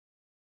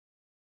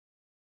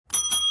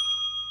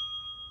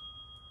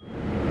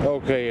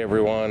Okay,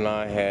 everyone,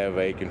 I have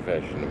a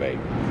confession to make.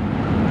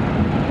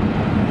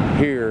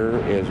 Here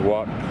is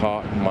what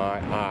caught my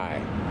eye.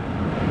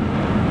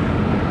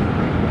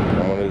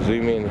 I'm going to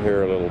zoom in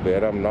here a little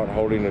bit. I'm not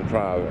holding a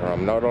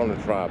I'm not on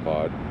a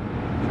tripod,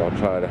 so I'll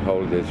try to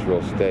hold this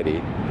real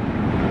steady.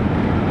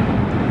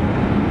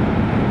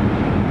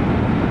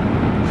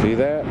 See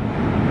that?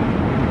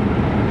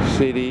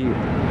 City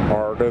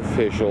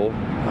artificial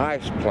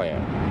ice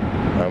plant.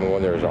 I mean,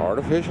 when there's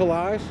artificial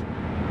ice,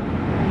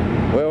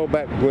 well,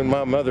 back when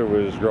my mother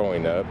was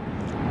growing up,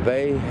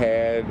 they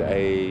had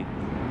a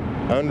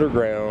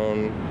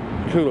underground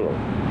cooler.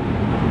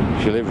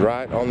 She lived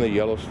right on the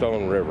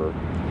Yellowstone River,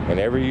 and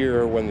every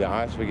year when the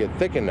ice would get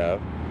thick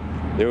enough,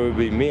 there would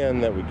be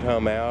men that would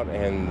come out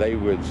and they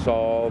would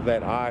saw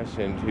that ice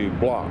into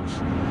blocks.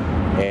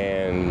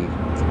 And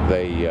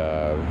they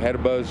had a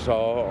buzz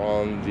saw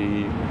on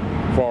the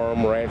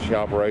farm ranch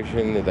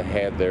operation that they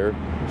had there.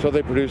 So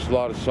they produced a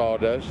lot of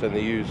sawdust, and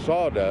they used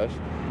sawdust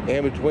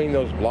in between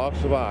those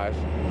blocks of ice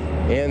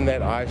in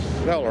that ice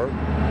cellar.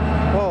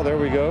 Oh, there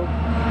we go.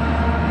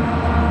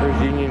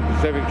 There's Union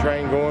Pacific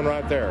train going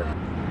right there.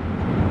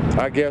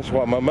 I guess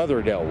what my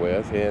mother dealt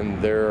with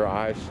in their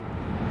ice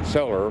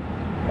cellar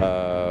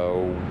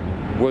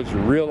was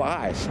real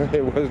ice.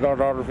 It was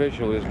not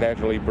artificial, it was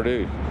naturally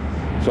produced.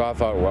 So I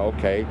thought, well,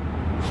 okay,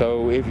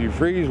 so if you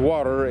freeze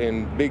water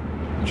in big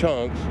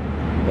chunks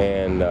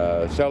and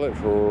sell it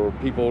for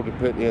people to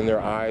put in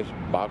their ice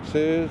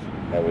boxes,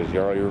 that was the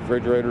early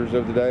refrigerators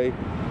of the day,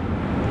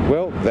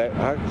 well, that,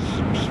 I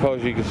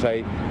suppose you could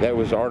say that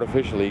was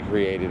artificially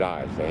created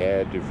ice. They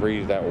had to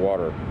freeze that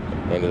water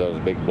into those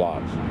big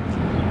blocks.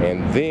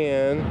 And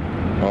then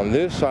on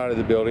this side of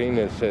the building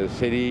it says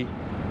City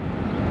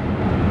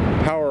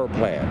Power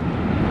Plant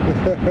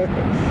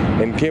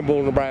in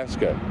Kimball,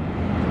 Nebraska.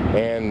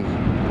 And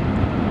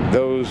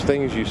those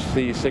things you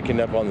see sticking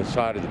up on the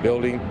side of the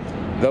building,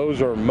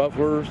 those are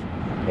mufflers,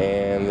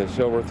 and the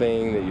silver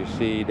thing that you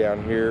see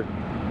down here,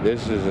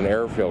 this is an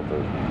air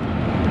filter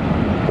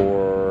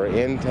for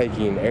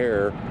intaking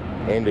air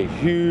into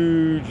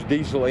huge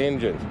diesel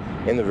engines.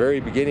 In the very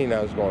beginning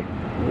I was going,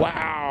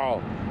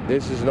 wow,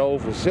 this is an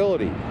old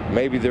facility.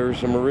 Maybe there's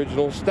some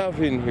original stuff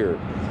in here.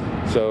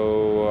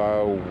 So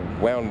I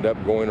wound up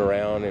going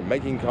around and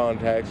making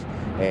contacts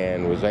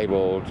and was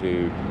able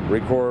to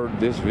record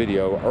this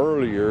video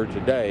earlier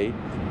today.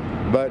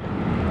 But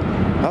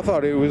I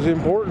thought it was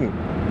important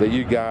that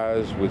you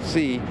guys would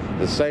see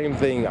the same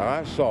thing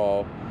I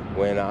saw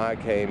when I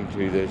came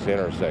to this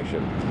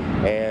intersection.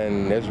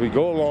 And as we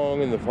go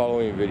along in the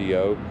following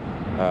video,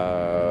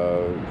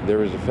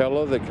 there is a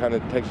fellow that kind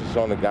of takes us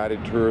on a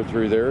guided tour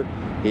through there.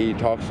 He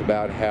talks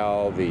about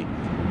how the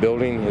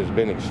building has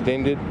been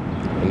extended,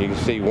 and you can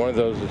see one of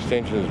those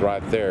extensions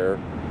right there.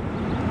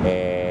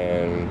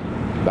 And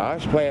the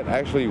ice plant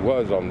actually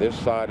was on this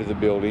side of the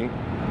building.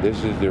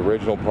 This is the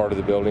original part of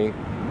the building,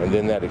 and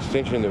then that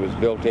extension that was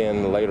built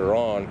in later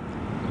on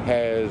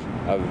has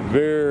a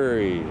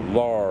very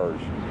large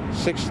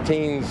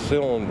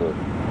 16-cylinder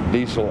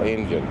diesel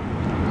engine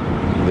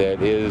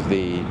that is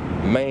the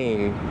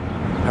main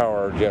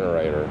power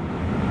generator.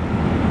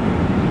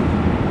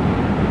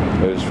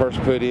 It was first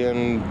put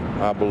in,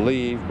 I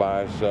believe,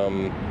 by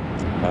some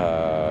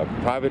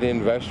private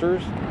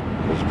investors.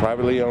 It was a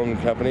privately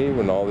owned company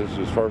when all this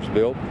was first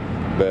built,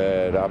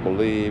 but I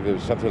believe it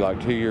was something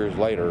like 2 years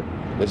later,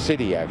 the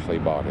city actually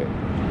bought it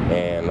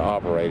and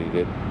operated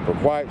it for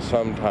quite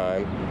some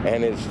time,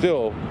 and it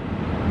still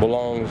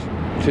belongs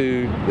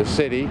to the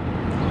city,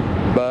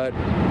 but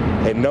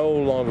it no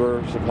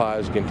longer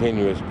supplies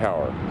continuous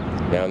power.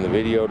 Now in the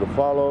video to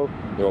follow,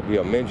 there will be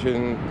a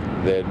mention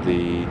that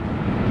the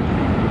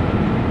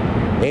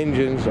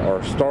engines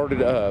are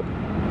started up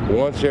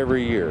once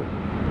every year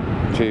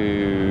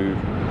to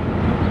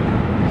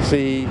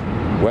see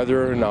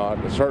whether or not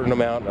a certain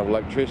amount of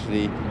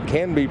electricity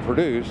can be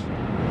produced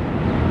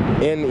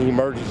in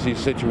emergency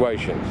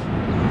situations.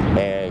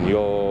 And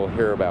you'll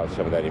hear about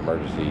some of that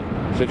emergency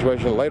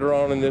situation later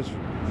on in this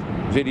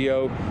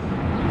video.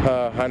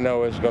 I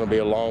know it's going to be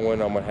a long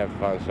one. I'm going to have to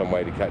find some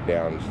way to cut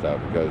down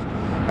stuff, because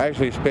I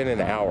actually spent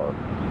an hour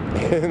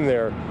in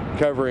there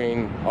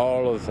covering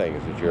all of the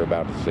things that you're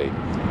about to see.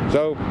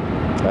 So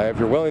if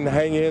you're willing to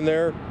hang in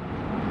there,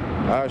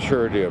 I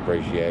sure do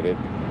appreciate it.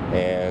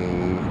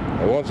 And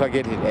once I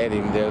get to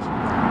editing this,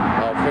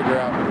 I'll figure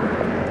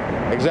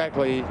out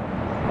exactly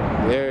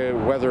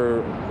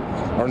whether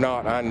or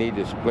not I need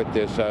to split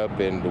this up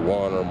into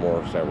one or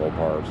more several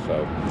parts.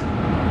 So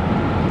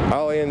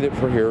I'll end it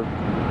for here,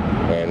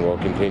 and we'll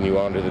continue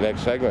on to the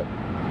next segment.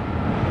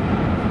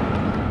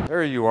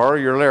 There you are,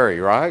 you're Larry,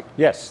 right?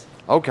 Yes.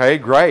 Okay,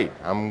 great.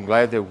 I'm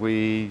glad that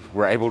we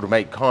were able to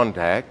make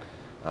contact.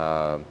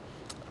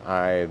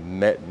 I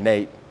met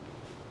Nate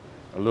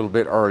a little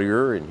bit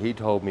earlier, and he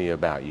told me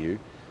about you.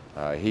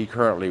 He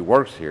currently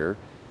works here,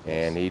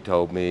 and he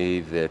told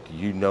me that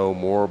you know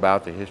more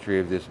about the history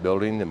of this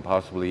building than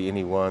possibly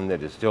anyone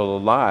that is still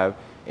alive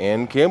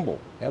and Kimball.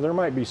 Yeah, there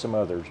might be some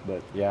others,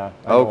 but yeah,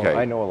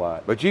 I know a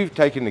lot. But you've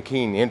taken a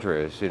keen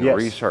interest in Yes.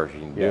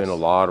 researching, Yes. doing a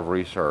lot of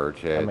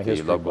research I'm a at the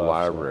history local buff,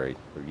 library.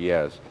 So.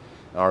 Yes.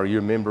 Are you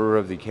a member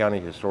of the County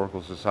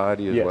Historical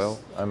Society as yes, well?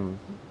 I'm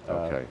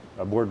Okay.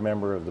 a board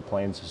member of the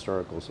Plains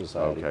Historical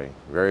Society. Okay,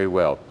 very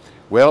well.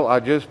 Well, I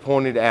just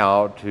pointed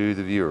out to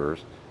the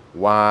viewers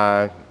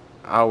why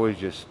I was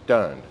just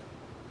stunned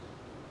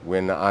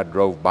when I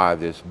drove by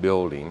this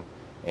building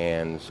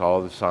and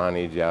saw the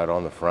signage out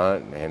on the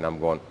front, and I'm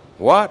going,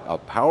 what, a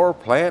power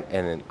plant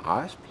and an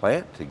ice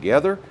plant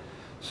together?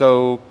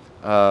 So,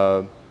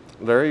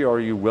 Larry, are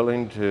you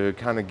willing to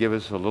kind of give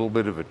us a little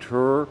bit of a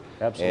tour?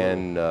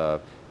 Absolutely.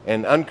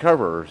 And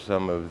uncover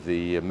some of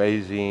the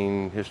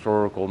amazing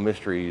historical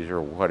mysteries or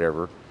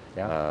whatever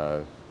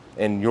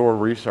in your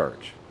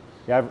research?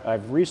 Yeah,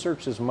 I've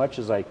researched as much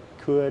as I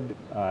could.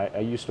 I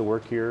used to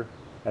work here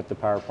at the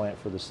power plant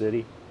for the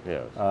city.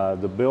 Yes.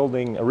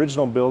 The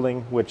original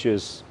building, which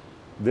is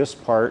this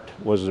part,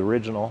 was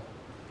original.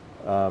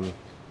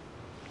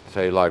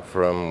 Say like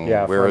from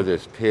Yeah, where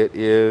this pit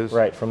is?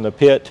 Right, from the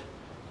pit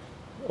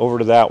over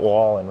to that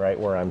wall and right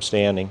where I'm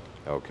standing.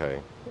 Okay.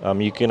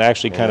 You can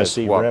actually kind of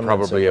see what, remnants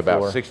probably of the about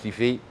floor. 60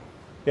 feet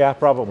Yeah,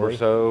 probably. or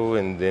so,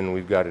 and then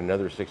we've got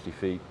another 60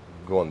 feet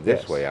going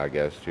this Yes. way, I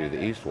guess, to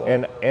the east wall.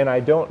 And I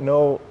don't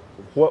know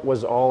what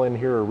was all in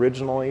here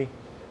originally.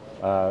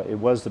 It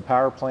was the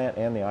power plant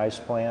and the ice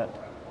plant.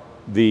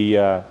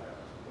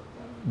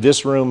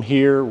 This room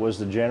here was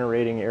the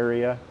generating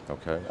area.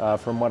 Okay.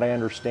 From what I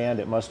understand,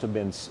 it must have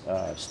been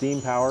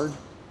steam powered,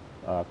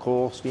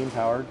 coal steam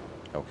powered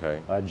Okay.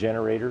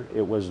 generator.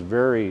 It was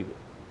very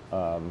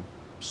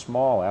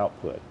small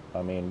output.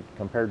 I mean,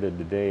 compared to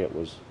today, it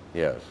was,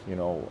 Yes. you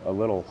know, a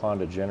little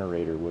Honda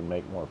generator would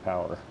make more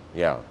power.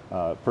 Yeah.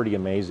 Pretty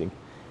amazing.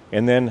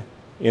 And then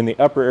in the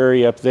upper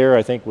area up there,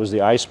 I think was the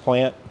ice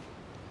plant.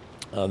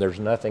 There's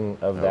nothing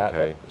of that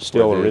Okay.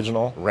 still Where this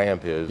original.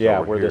 ramp is. Yeah,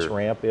 over where this here.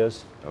 ramp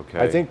is. Okay.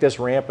 I think this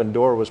ramp and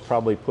door was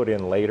probably put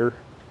in later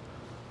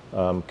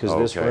because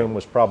this Okay. room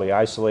was probably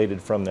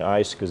isolated from the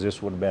ice because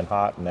this would have been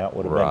hot and that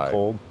would have Right. been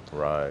cold.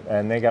 Right.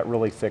 And they got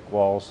really thick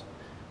walls.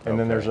 And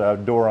then Okay. there's a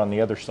door on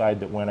the other side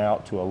that went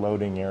out to a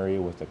loading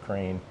area with a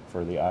crane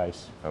for the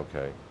ice.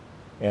 Okay.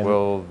 And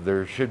Well,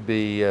 there should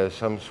be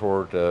some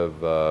sort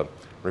of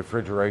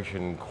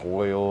refrigeration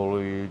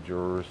coilage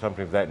or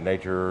something of that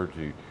nature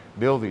to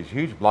build these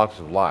huge blocks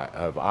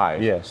of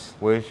ice. Yes.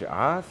 Which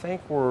I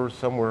think were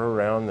somewhere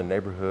around the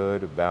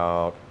neighborhood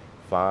about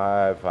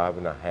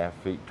 5.5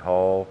 feet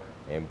tall,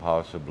 and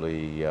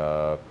possibly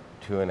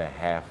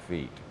 2.5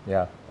 feet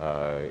yeah.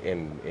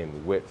 in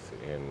width.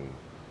 And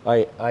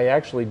I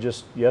actually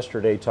just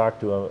yesterday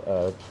talked to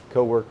a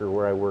coworker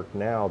where I work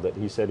now that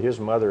he said his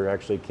mother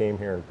actually came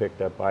here and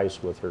picked up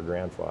ice with her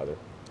grandfather.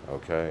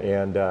 okay.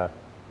 And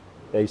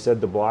they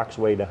said the blocks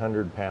weighed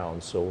 100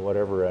 pounds, so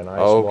whatever an ice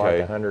block Okay.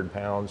 100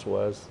 pounds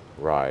was.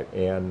 Right.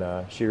 And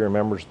she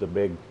remembers the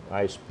big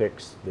ice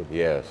picks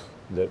Yes.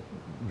 that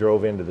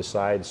drove into the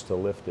sides to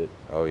lift it.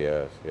 Oh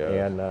yes. Yes.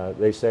 And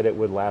they said it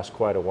would last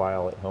quite a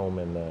while at home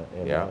in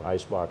Yeah. the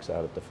ice box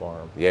out at the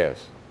farm.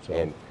 Yes. So-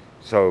 And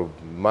so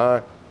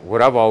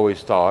what I've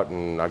always thought,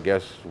 and I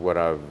guess what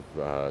I've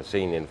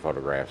seen in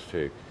photographs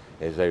too,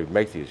 is they would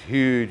make these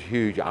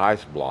huge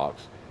ice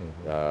blocks,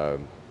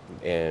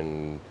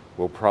 and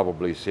we'll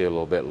probably see a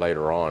little bit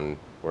later on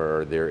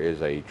where there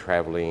is a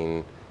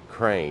traveling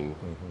crane.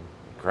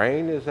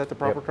 Crane, is that the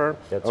proper Yep, term?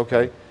 that's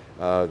okay.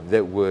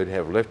 That would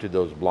have lifted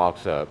those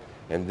blocks up,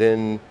 and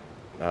then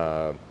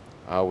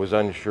I was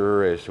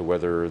unsure as to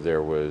whether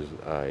there was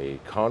a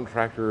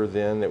contractor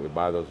then that would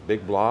buy those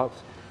big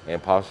blocks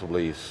and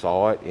possibly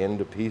saw it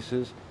into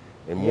pieces,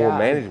 in more Yeah,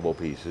 manageable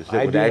pieces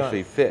that I would do not-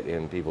 actually fit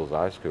in people's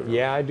ice scooters.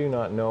 Yeah, I do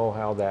not know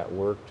how that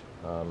worked.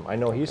 I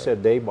know he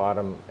said they bought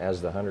them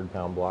as the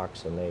 100-pound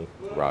blocks, and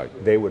Right.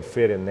 they would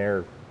fit in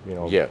their, you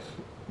know, Yes.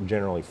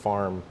 generally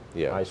farm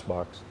Yeah. ice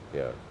box.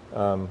 Yeah.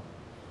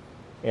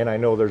 And I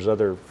know there's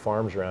other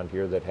farms around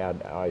here that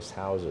had ice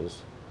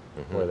houses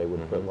where they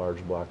would put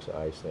large blocks of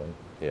ice in.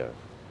 Yeah.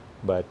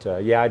 But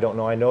yeah, I don't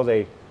know. I know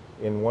they,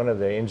 in one of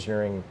the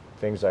engineering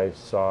things I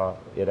saw,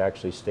 it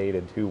actually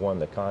stated who won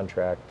the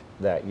contract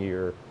that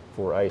year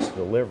for ice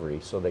delivery.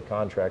 So they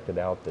contracted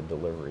out the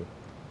delivery.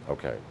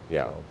 Okay.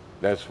 Yeah. So-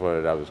 That's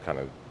what I was kind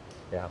of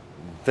Yeah.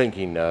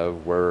 thinking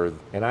of, where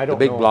And I the don't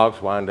big know-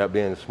 blocks wind up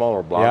being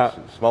smaller blocks,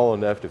 Yeah. small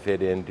enough to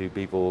fit into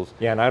people's.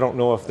 Yeah, and I don't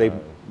know if they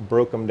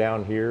broke them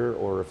down here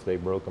or if they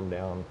broke them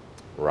down.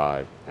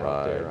 Right. Out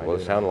Right. there, I Well, it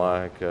do sounded know.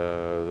 like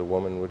the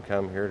woman would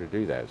come here to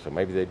do that, so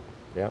maybe they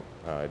Yeah.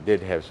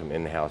 did have some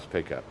in-house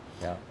pickup.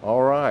 Yeah.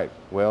 All right.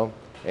 Well,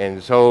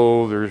 and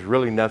so there's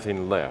really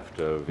nothing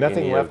left of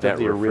Nothing any left of that of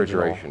the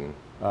original. refrigeration.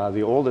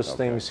 The oldest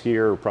Okay. things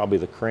here are probably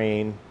the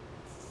crane,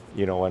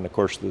 you know, and of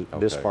course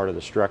this Okay. part of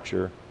the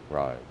structure.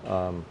 Right.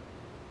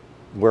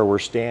 Where we're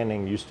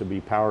standing used to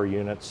be power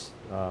units.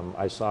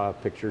 I saw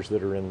pictures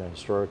that are in the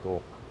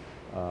historical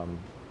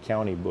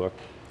county book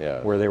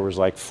Yeah. where there was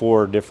like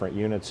 4 different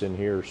units in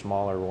here,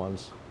 smaller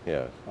ones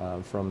Yeah.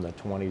 from the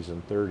 20s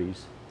and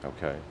 30s.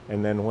 Okay.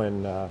 And then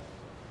when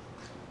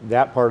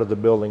that part of the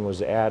building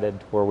was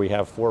added where we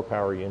have 4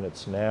 power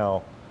units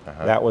now.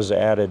 That was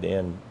added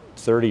in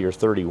 30 or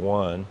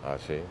 31. I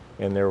see.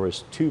 And there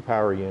was 2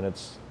 power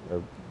units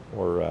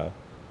or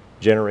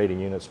generating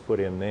units put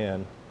in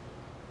then,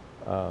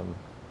 a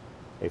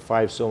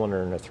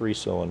 5-cylinder and a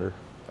 3-cylinder.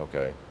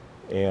 Okay.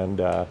 And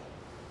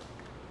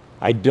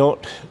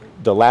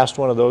the last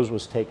one of those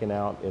was taken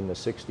out in the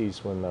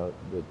 60s when the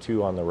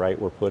 2 on the right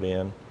were put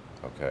in.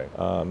 Okay.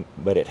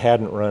 But it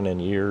hadn't run in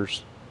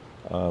years.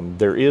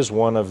 There is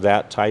one of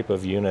that type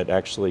of unit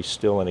actually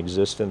still in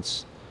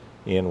existence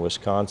in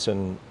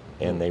Wisconsin,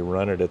 and they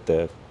run it at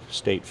the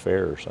state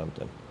fair or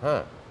something.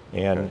 Huh.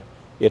 And okay.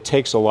 It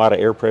takes a lot of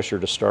air pressure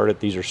to start it.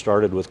 These are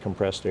started with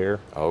compressed air.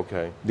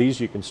 Okay.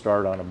 These you can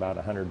start on about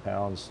 100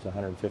 pounds to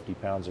 150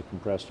 pounds of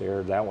compressed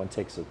air. That one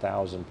takes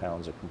 1,000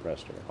 pounds of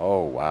compressed air.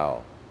 Oh,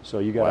 wow. So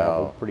you got to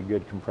have a pretty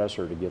good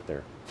compressor to get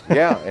there.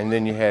 Yeah, and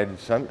then you had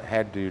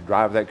to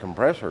drive that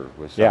compressor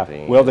with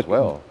something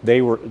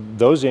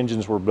those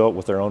engines were built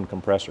with their own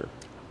compressor.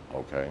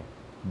 Okay.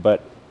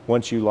 But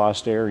once you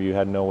lost air, you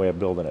had no way of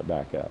building it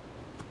back up.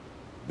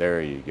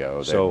 There you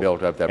go. They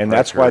built up that pressure. And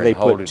that's why they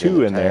put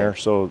 2 in the there,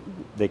 so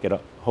they could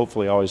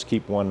hopefully always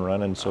keep one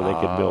running so they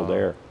could build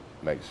air.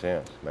 Makes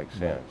sense. Makes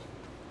sense.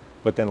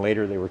 But then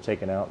later they were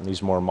taken out and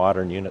these more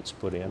modern units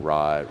put in.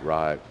 Right,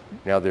 right.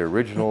 Now the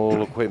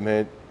original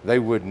equipment, they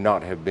would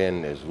not have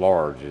been as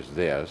large as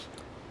this.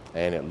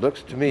 And it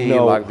looks to me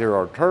like there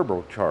are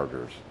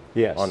turbochargers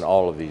on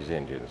all of these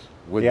engines.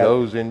 Would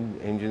those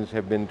engines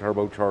have been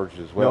turbocharged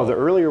as well? No, the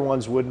earlier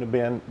ones wouldn't have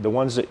been. The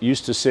ones that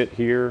used to sit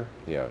here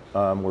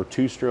were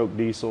 2-stroke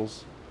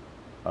diesels,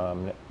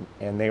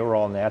 and they were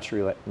all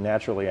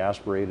naturally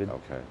aspirated.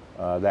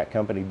 Okay. That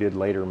company did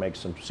later make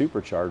some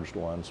supercharged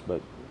ones,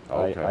 but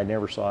I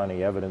never saw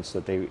any evidence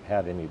that they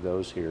had any of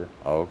those here.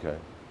 Okay.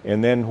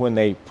 And then when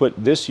they put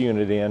this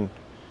unit in,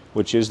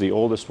 which is the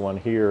oldest one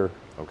here,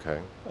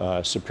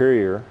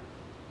 Superior,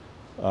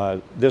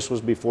 this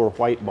was before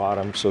White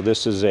Bottom, so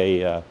this is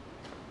a,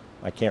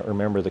 I can't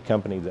remember the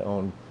company that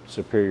owned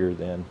Superior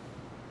then.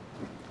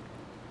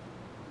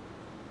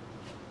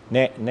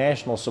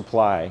 National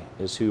Supply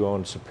is who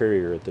owned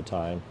Superior at the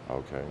time.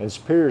 Okay. And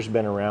Superior's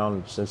been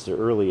around since the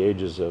early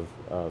ages of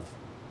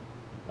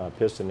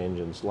piston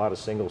engines. A lot of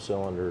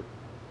single-cylinder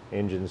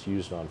engines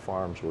used on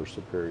farms were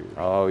Superior.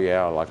 Oh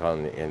yeah, like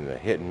in the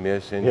hit and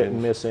miss engines. Hit and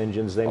miss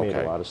engines. They made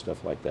a lot of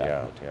stuff like that.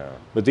 Yeah, yeah.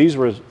 But these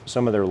were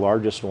some of their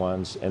largest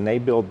ones, and they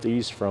built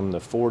these from the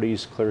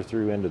 40s clear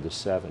through into the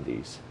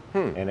 70s.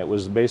 And it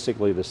was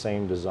basically the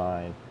same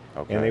design.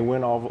 Okay. And they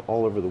went all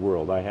over the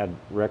world. I had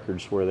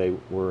records where they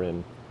were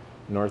in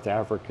North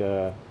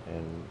Africa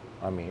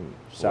and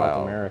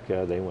South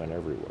America. They went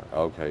everywhere.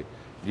 Okay.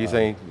 Do you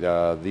think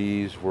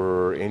these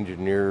were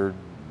engineered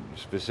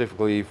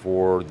specifically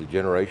for the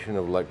generation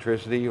of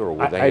electricity, or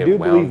would they I do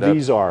believe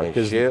these are,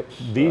 because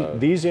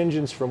these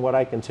engines, from what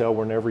I can tell,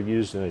 were never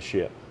used in a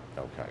ship.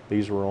 Okay.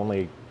 These were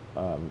only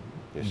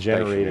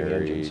generating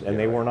engines, and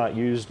they were not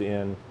used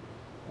in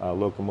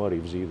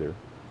locomotives either.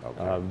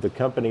 Okay. The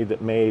company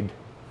that made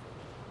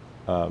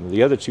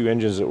the other 2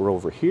 engines that were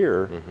over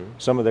here,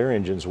 some of their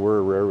engines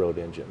were railroad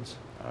engines.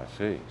 I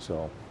see.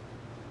 So,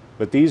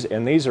 but these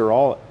are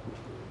all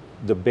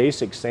the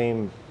basic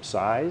same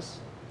size.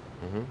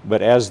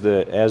 But as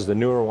the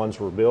newer ones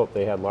were built,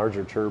 they had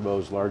larger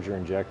turbos, larger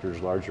injectors,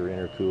 larger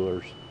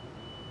intercoolers,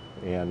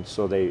 and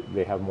so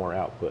they have more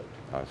output.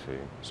 I see.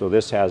 So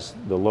this has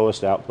the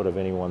lowest output of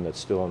anyone that's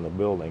still in the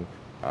building.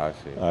 I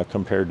see.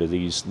 Compared to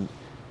these,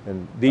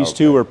 and these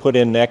 2 were put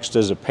in next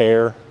as a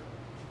pair,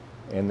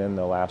 and then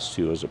the last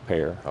 2 as a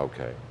pair.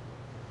 Okay.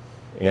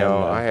 And,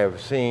 now I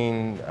have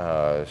seen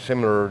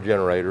similar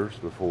generators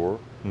before.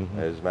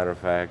 As a matter of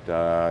fact,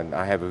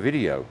 I have a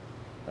video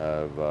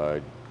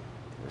of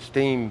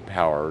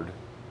steam-powered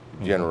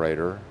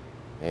generator,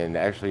 and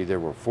actually there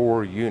were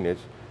 4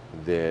 units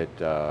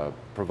that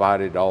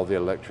provided all the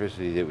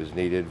electricity that was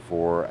needed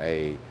for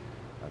a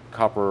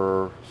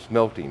copper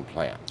smelting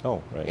plant.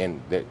 Oh, right.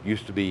 And that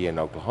used to be in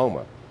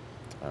Oklahoma.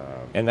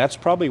 And that's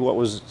probably what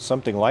was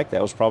something like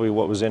that was probably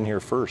what was in here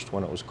first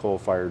when it was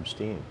coal-fired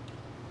steam.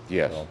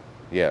 Yes,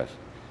 yes.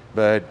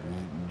 But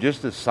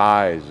just the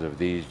size of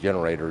these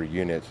generator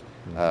units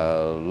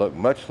look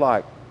much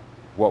like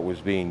what was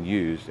being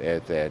used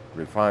at that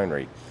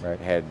refinery.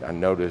 Right. I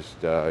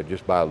noticed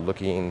just by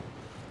looking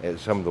at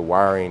some of the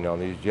wiring on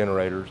these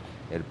generators,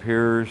 it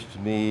appears to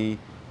me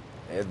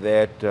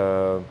that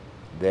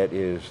that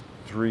is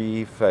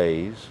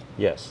 3-phase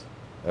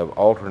of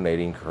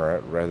alternating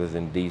current rather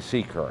than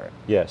DC current.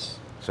 Yes.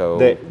 So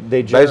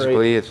they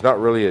basically it's not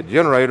really a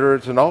generator,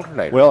 it's an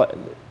alternator. Well,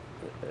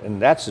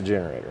 and that's a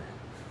generator.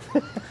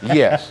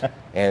 Yes,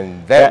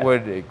 and that's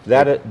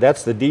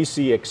the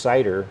DC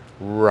exciter,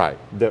 right,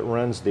 that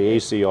runs the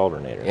AC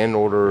alternator in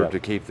order to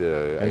keep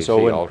the AC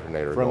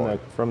alternator going.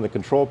 From the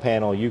control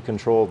panel, you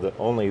control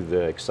only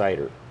the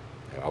exciter,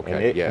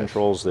 and it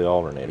controls the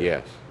alternator.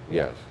 Yes,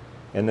 yes.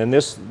 And then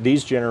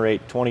these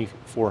generate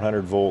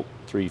 2400 volt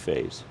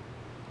 3-phase.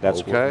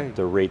 That's what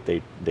the rate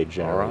they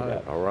generate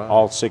at. All right.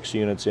 All 6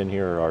 units in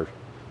here are,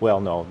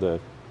 well, no,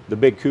 the the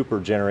big Cooper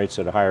generates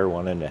at a higher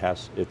one, and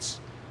it's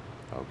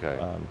Okay.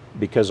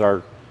 because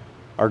our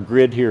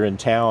grid here in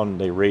town,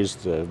 they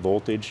raised the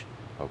voltage.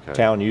 Okay.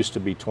 Town used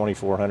to be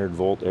 2400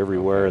 volt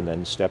everywhere, Okay. and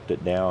then stepped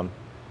it down.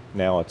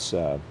 Now it's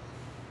you're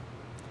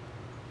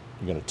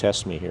going to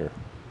test me here.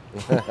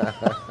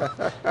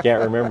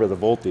 Can't remember the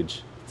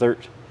voltage.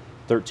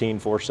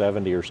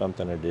 13470 or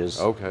something it is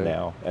Okay.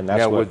 now, and that's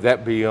now, what. would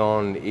that be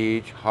on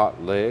each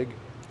hot leg?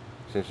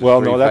 Since it's Well,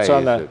 no, that's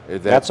on three-phase, the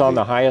is that's on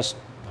the the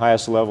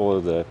highest level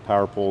of the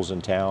power poles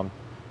in town,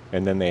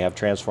 and then they have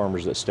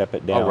transformers that step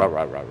it down. Oh,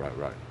 right.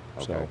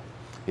 Okay. So-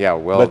 Yeah.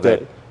 Well,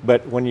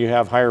 But when you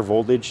have higher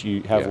voltage,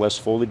 you have Yeah. less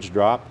voltage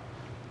drop,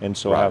 and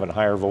so Right. having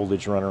higher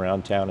voltage run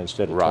around town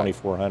instead of Right.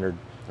 2400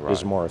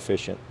 is Right. more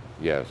efficient.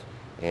 yes,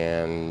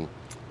 and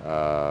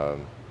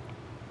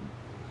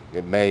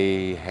it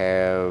may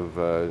have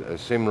a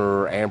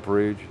similar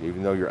amperage,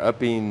 even though you're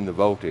upping the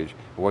voltage.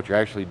 What you're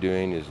actually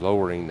doing is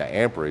lowering the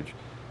amperage,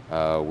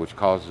 which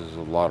causes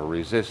a lot of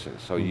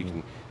resistance. So you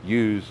can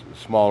use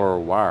smaller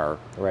wire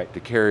Right. to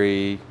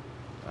carry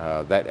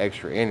that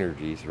extra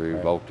energy through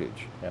Right.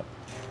 voltage. Yep.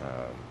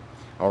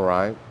 All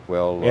right.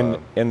 Well,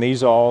 And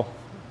these all,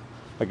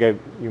 like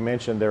you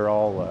mentioned, they're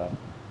all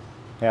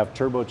have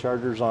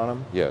turbochargers on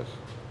them yes.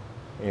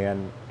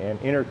 and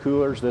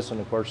intercoolers. This one,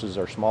 of course, is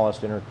our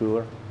smallest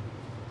intercooler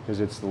because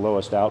it's the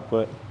lowest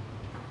output,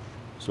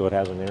 so it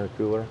has an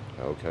intercooler.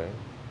 Okay.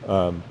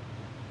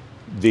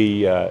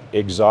 The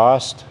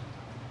exhaust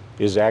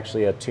is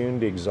actually a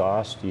tuned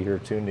exhaust. You hear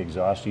tuned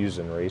exhaust used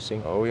in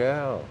racing. Oh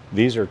yeah.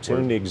 These are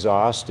tuned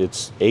exhaust.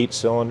 It's 8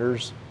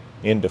 cylinders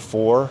into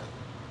 4.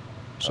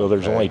 So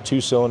there's Okay. only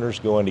 2 cylinders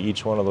going to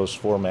each one of those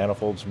 4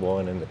 manifolds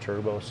blowing in the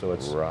turbo. So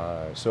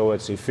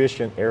it's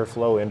efficient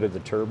airflow into the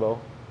turbo.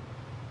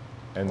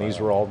 And these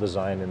were all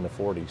designed in the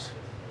 40s.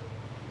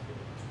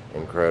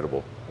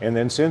 Incredible. And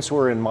then since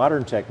we're in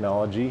modern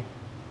technology,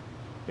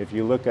 if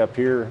you look up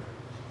here,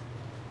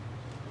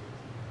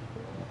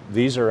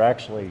 these are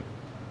actually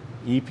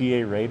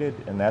EPA rated,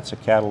 and that's a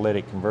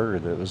catalytic converter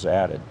that was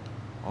added.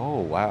 Oh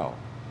wow.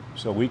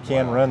 So we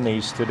can run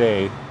these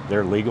today.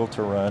 They're legal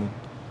to run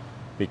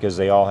because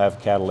they all have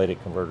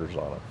catalytic converters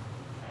on them.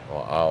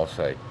 Well, I'll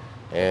say.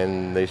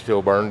 And they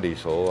still burn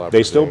diesel.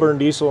 They still burn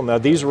diesel. Now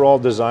these are all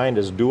designed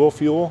as dual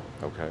fuel,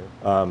 Okay.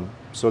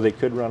 so they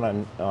could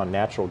run on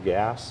natural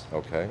gas.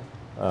 Okay.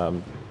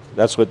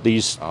 That's what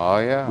these Oh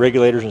yeah.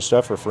 regulators and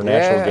stuff are for,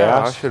 natural I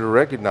gas. should have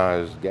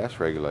recognized gas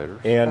regulators.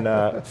 And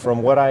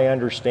from what I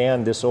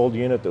understand, this old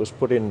unit that was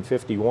put in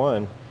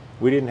 51,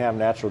 we didn't have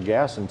natural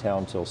gas in town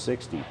until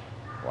 60.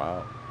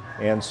 Wow.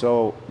 And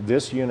so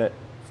this unit,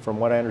 from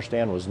what I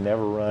understand, was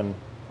never run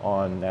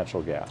on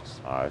natural gas.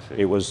 I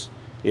see.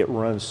 It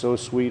runs so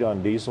sweet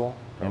on diesel,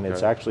 and it's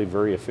Okay. actually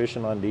very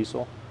efficient on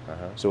diesel.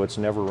 Uh-huh. So it's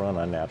never run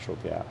on natural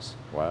gas.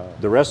 Wow.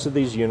 The rest of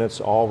these units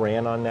all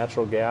ran on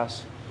natural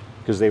gas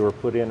because they were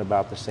put in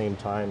about the same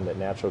time that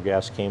natural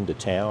gas came to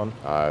town.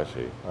 I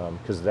see.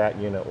 Because that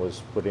unit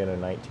was put in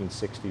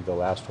 1960. The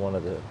last one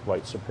of the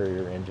White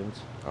Superior engines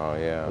Oh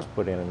yeah. was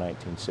put in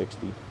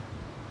 1960.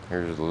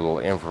 Here's a little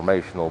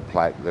informational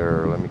plaque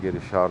there. Let me get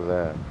a shot of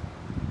that.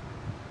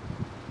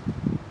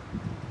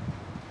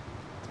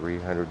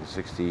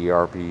 360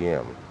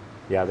 RPM.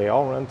 Yeah, they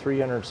all run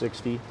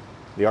 360.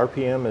 The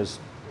RPM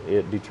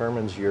it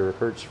determines your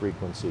hertz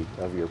frequency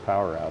of your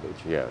power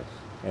outage. Yes.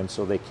 And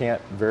so they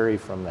can't vary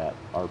from that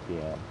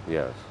RPM.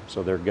 Yes.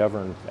 So they're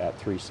governed at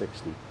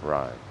 360.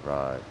 Right.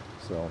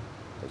 So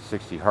At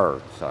 60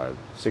 hertz. I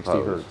 60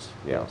 suppose. hertz.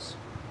 Yeah. Yes.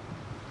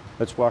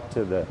 Let's walk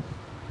to the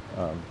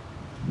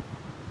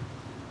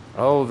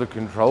Oh, the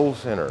control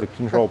center.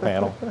 control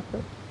panel.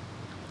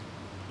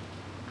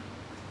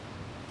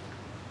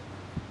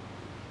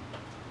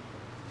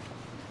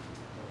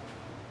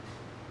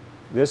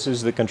 This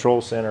is the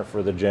control center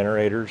for the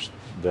generators,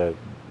 the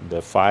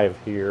 5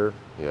 here,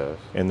 Yes.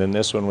 and then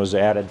this one was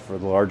added for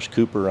the large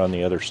Cooper on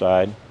the other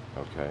side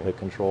Okay. that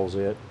controls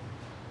it.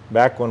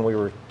 Back when we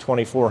were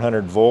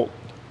 2400 volt,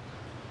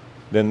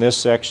 then this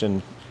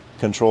section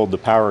controlled the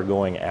power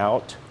going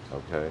out,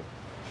 Okay.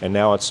 and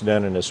now it's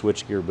done in a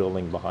switchgear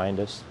building behind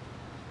us.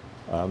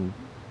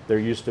 There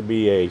used to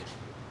be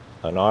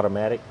an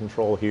automatic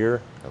control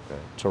here Okay.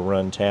 to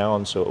run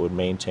town, so it would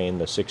maintain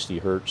the 60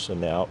 hertz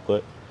in the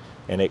output,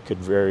 and it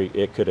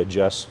could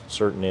adjust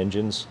certain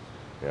engines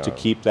to Yeah.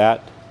 keep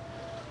that.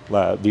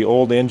 The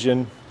old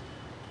engine,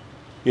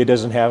 it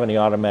doesn't have any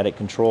automatic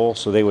control,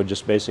 so they would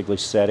just basically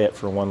set it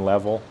for one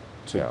level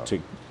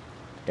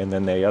and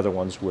then the other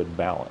ones would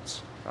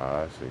balance.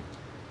 I see.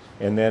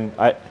 And then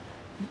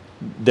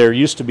there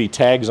used to be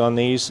tags on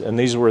these, and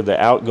these were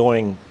the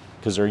outgoing,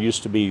 because there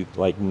used to be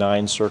like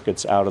 9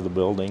 circuits out of the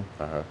building.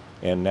 Uh-huh.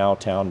 And now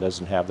town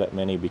doesn't have that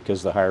many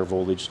because the higher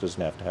voltage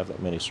doesn't have to have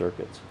that many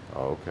circuits.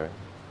 Oh, okay.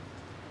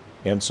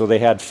 And so they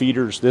had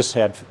feeders. This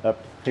had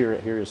up here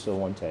is still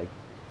one tag,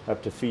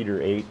 up to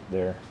feeder 8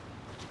 there.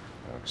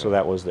 Okay. So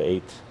that was the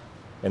 8th.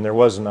 And there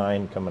was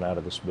 9 coming out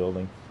of this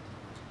building.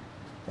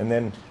 And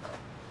then,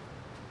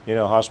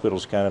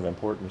 hospital's kind of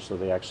important, so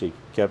they actually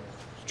kept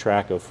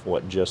track of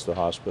what just the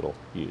hospital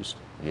used.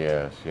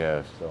 Yes,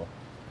 yes. So,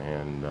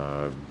 And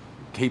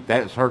keep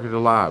that circuit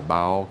alive by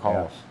all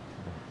costs.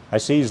 I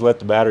see he's let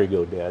the battery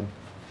go dead.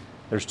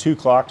 There's 2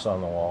 clocks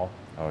on the wall.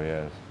 Oh,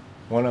 yes.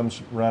 One of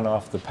them's run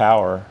off the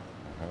power.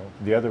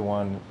 The other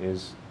one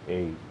is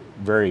a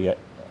very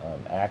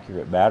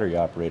accurate battery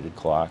operated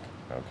clock.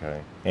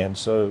 Okay. And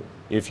so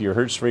if your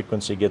hertz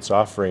frequency gets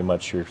off very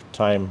much, your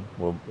time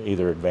will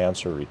either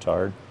advance or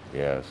retard.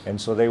 Yes. And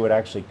so they would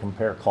actually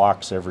compare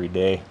clocks every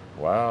day.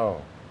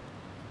 Wow.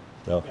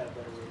 So, Got a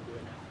better way to do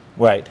it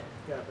now. right.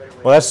 Got a better way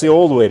Well, that's the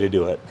old way to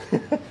do it.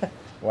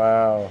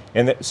 Wow.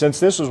 And since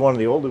this was one of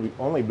the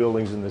only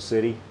buildings in the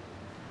city,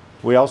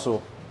 we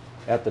also,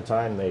 at the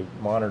time, they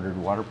monitored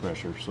water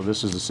pressure. So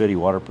this is the city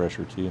water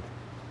pressure too.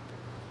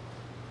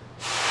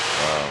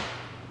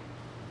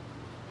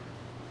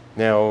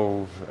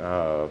 Now,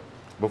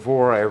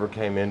 before I ever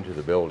came into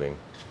the building,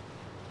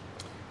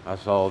 I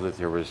saw that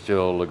there was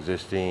still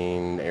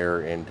existing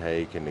air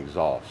intake and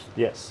exhaust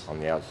Yes. on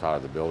the outside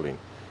of the building.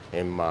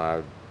 And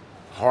my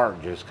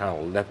heart just kind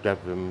of leapt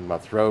up in my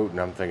throat, and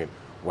I'm thinking,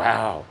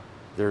 wow,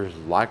 there's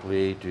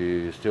likely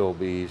to still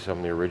be some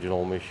of the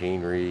original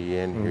machinery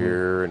in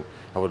here, and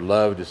I would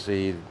love to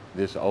see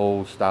this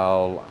old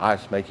style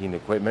ice making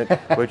equipment,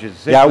 which has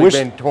essentially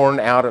been torn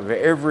out of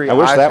every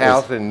ice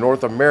house in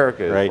North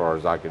America, as far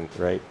as I can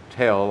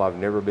tell. I've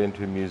never been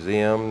to a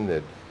museum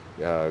that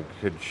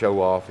could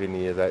show off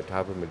any of that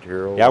type of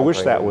material. Yeah, I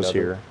wish that was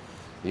here.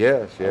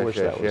 Yes, yes, I wish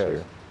yes, that was yes.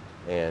 here.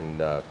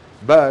 And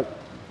but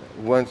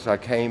once I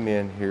came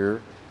in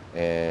here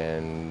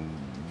and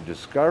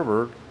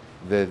discovered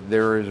that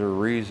there is a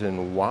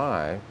reason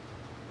why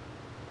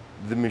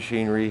the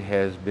machinery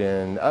has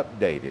been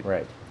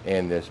updated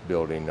in this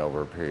building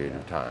over a period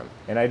of time.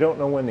 And I don't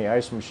know when the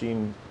ice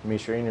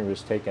machinery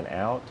was taken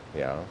out.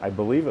 Yeah. I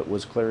believe it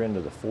was clear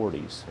into the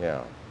 40s.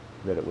 Yeah.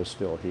 That it was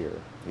still here.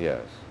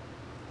 Yes.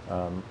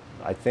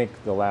 I think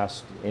the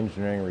last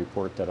engineering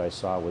report that I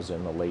saw was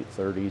in the late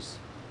 30s,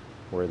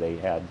 where they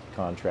had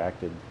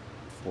contracted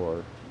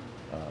for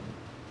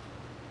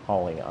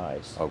hauling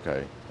ice.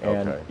 Okay.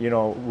 And you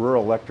know,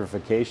 rural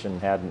electrification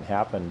hadn't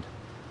happened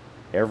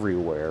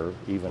everywhere,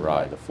 even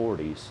by the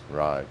 40s.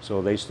 Right.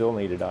 So they still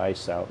needed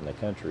ice out in the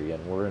country,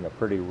 and we're in a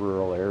pretty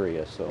rural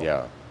area,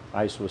 so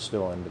ice was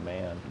still in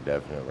demand.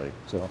 Definitely.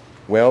 So,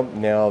 well,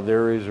 now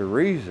there is a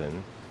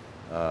reason.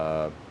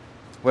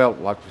 Well,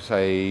 like we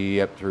say,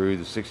 up through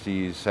the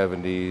 60s,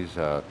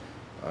 70s,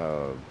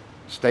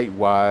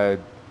 statewide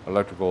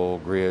electrical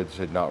grids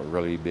had not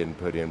really been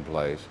put in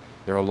place.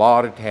 There are a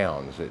lot of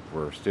towns that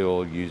were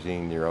still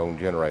using their own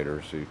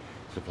generators to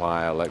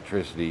supply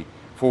electricity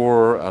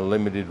for a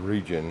limited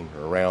region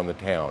around the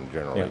town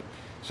generally. Yeah.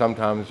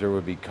 Sometimes there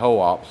would be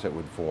co-ops that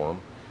would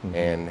form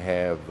and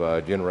have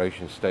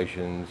generation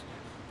stations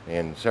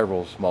in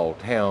several small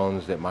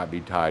towns that might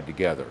be tied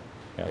together.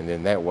 Yeah. And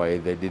then that way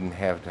they didn't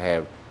have to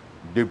have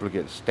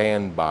duplicate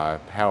standby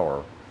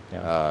power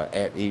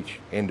at each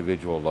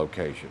individual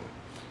location.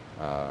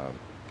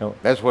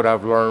 That's what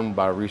I've learned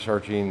by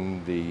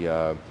researching the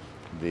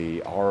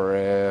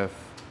RFO,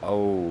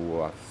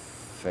 I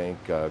think,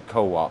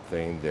 co-op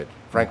thing that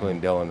Franklin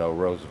Delano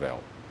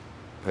Roosevelt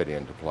put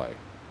into play.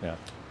 Yeah.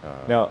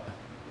 Now,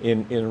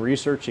 in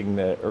researching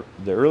the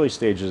early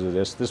stages of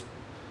this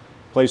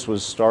place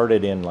was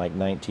started in like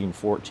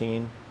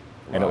 1914,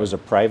 and it was a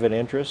private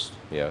interest.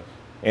 Yes.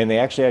 And they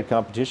actually had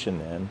competition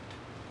then.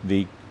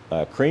 The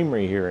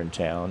creamery here in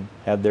town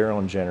had their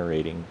own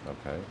generating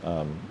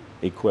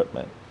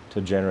equipment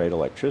to generate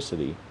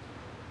electricity,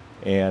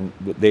 and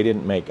they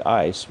didn't make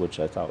ice, which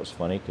I thought was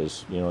funny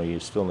because you know you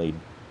still need.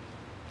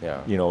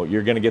 Yeah. You know,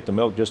 you're going to get the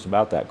milk just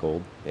about that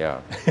cold.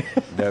 Yeah,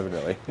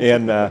 definitely.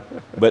 And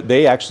but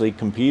they actually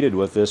competed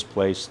with this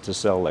place to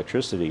sell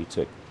electricity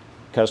to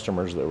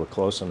customers that were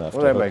close enough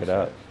to hook it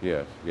up. Sense.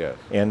 Yes, yes.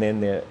 And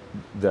in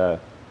the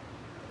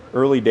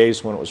early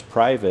days when it was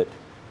private,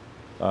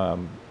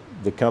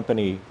 the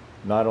company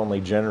not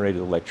only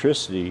generated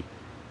electricity,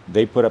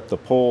 they put up the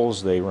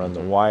poles, they run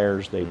the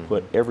wires, they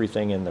put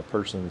everything in the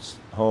person's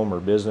home or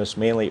business.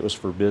 Mainly it was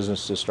for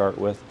business to start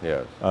with.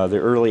 Yes. The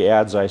early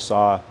ads I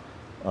saw,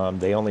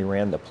 they only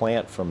ran the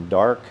plant from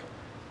dark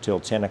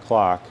till 10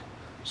 o'clock,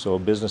 so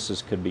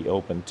businesses could be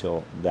open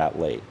till that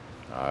late.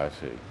 I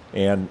see.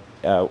 And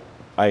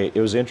it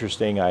was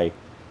interesting.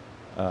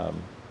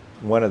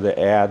 One of the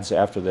ads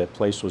after the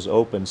place was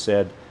open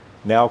said,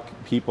 now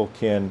people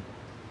can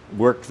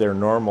work their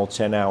normal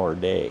 10-hour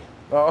day.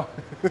 Oh.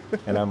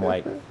 And I'm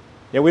like,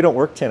 yeah, we don't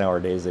work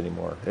 10-hour days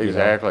anymore.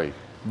 Exactly. You know?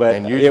 But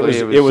and it was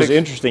 6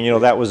 interesting. You know,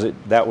 that was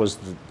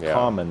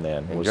common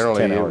then. And was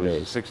generally 10-hour it was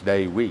days. 6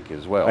 day week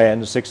as well.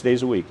 And 6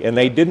 days a week, and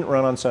they didn't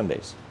run on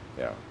Sundays.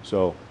 Yeah.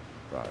 So,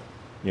 right.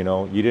 You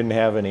know, you didn't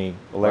have any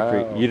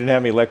electric. Wow. You didn't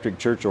have any electric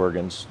church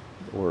organs,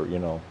 or you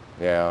know.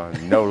 Yeah.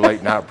 No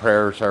late night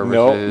prayer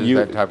services,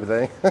 that type of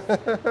thing.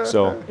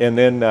 So and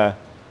then,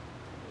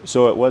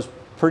 so it was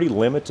pretty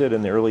limited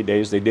in the early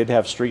days. They did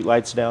have street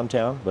lights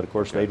downtown, but of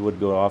course they would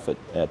go off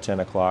at 10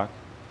 o'clock.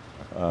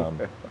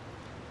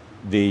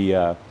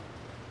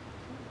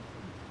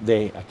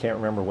 I can't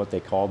remember what they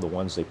called the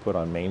ones they put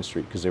on Main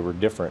Street because they were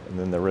different. And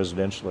then the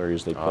residential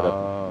areas, they put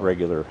up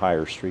regular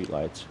higher street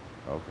lights.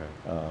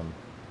 Okay.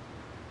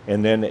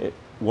 And then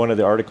one of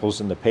the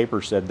articles in the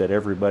paper said that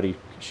everybody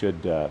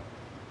should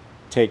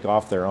take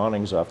off their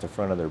awnings off the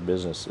front of their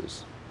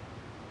businesses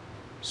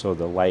so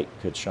the light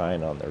could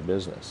shine on their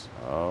business.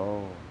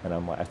 Oh. And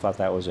I thought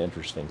that was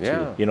interesting too.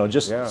 Yeah. You know,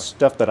 just Yeah.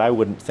 stuff that I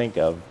wouldn't think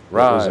of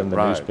that was in the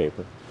Right.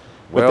 newspaper.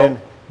 Well,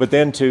 But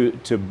then to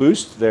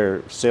boost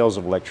their sales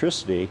of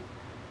electricity,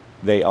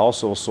 they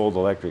also sold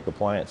electric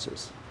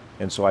appliances.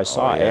 And so I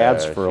saw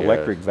ads yes, for yes.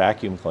 electric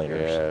vacuum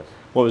cleaners. Yes.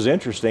 What was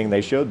interesting,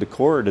 they showed the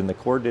cord, and the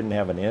cord didn't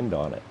have an end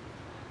on it.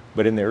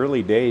 But in the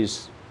early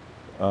days,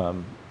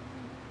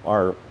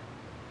 our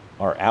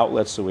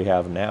outlets that we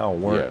have now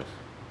weren't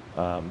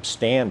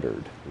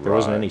standard. There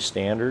wasn't Right. any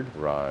standard.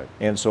 Right.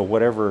 And so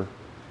whatever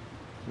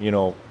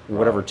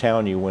Right.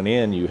 town you went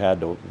in, you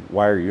had to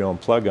wire your own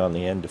plug on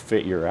the end to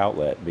fit your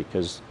outlet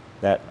because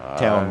that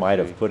town might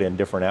see. have put in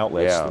different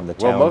outlets Yeah. than the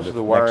town Well, most of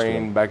the next to wiring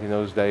them. back in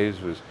those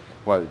days was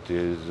what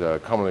is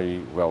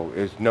commonly, well,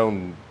 it's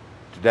known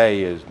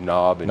today as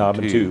knob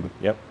and tube.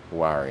 Yep.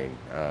 Wiring.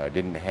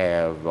 Didn't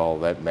have all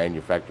that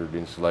manufactured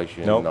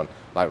insulation Nope. on,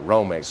 like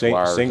Romex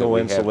wires. that Single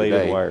we have insulated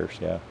today. wires.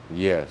 Yeah.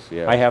 Yes,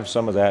 yes. I have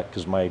some of that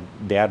because my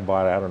dad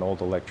bought out an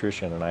old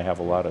electrician, and I have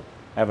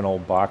an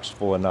old box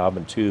full of knob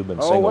and tube and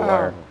Oh, single wow.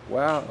 wire,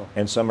 Wow.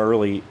 and some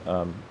early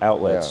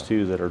outlets Yeah.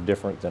 too that are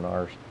different than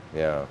ours.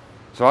 Yeah.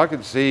 So I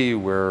could see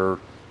where,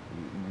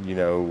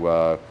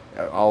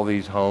 all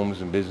these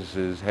homes and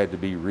businesses had to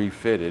be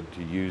refitted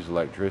to use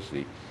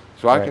electricity.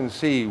 So I Right. can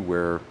see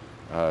where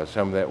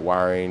some of that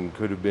wiring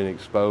could have been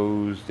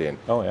exposed, and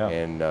Oh, yeah.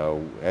 and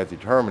at the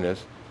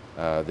terminus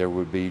there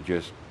would be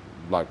just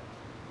like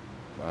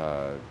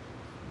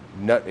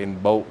nut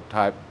and bolt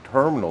type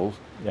terminals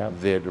Yeah.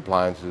 that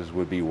appliances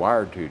would be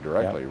wired to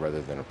directly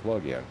rather than a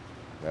plug-in.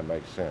 That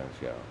makes sense.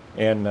 Yeah.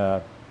 And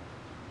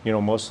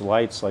most of the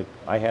lights, like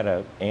I had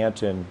an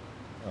aunt in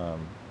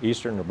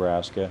eastern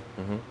Nebraska,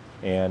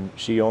 and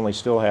she only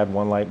still had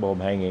one light bulb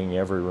hanging in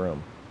every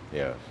room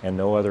Yes. and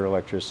no other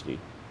electricity,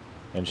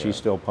 and she Yeah.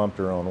 still pumped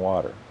her own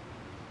water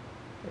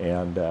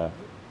and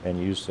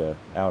used an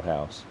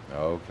outhouse.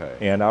 Okay.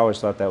 And I always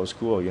thought that was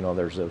cool.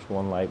 There's this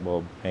one light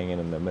bulb hanging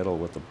in the middle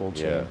with the pull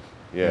chain Yes,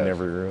 yes. in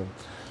every room.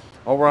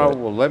 All right, But-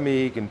 well, let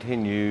me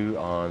continue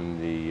on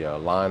the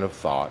line of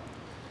thought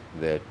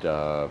that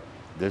all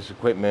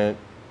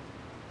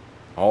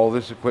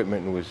this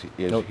equipment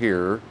is Nope.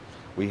 here.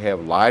 We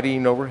have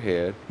lighting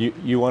overhead.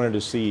 You wanted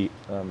to see,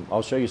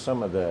 I'll show you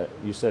some of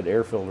you said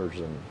air filters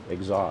and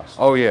exhaust.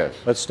 Oh, yes.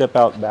 Let's step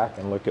out back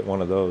and look at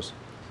one of those.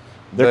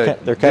 They're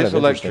But they're kind this of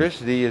interesting.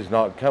 electricity is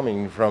not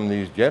coming from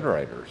these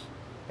generators.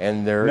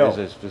 And there No. is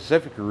a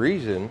specific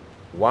reason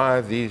why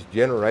these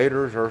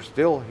generators are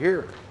still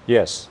here.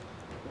 Yes.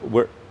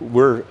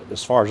 We're,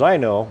 as far as I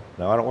know,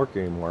 now I don't work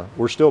here anymore,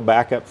 we're still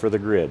backup for the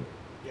grid.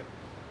 Yep.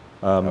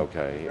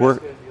 Okay. We're-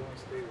 Nebraska is the only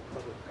state with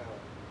public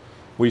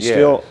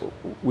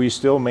power. We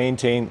still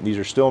maintain, these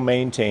are still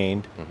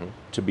maintained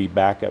to be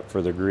backup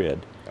for the grid.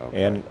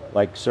 Okay. And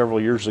like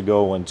several years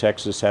ago when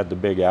Texas had the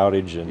big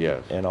outage and,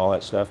 Yes. and all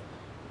that stuff,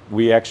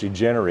 we actually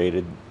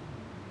generated,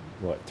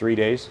 3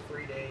 days?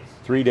 3 days.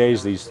 3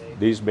 days hours a day.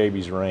 these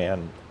babies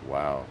ran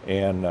Wow.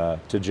 and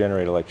to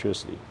generate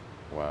electricity.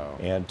 Wow.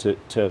 And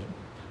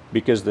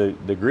because the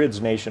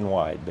grid's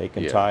nationwide, they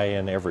can Yes. tie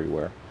in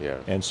everywhere. Yes.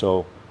 And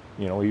so,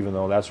 even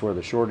though that's where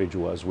the shortage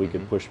was, we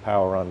could push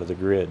power onto the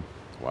grid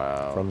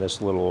Wow. from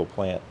this little old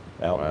plant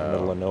out in the Wow.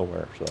 middle of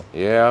nowhere. So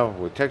Yeah,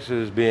 with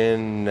Texas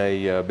being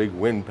a big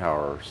wind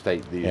power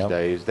state these Yep.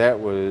 days, that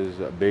was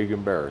a big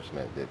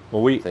embarrassment that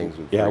things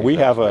would freeze we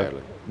up have so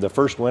badly. the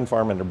first wind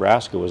farm in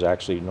Nebraska was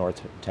actually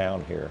north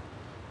town here,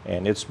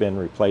 and it's been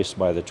replaced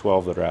by the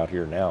 12 that are out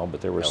here now.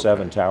 But there were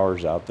 7 Okay.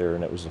 towers out there,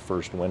 and it was the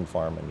first wind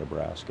farm in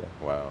Nebraska.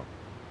 Wow.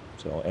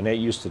 So, and it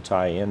used to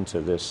tie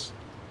into this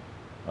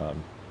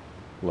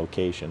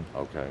location.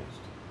 Okay.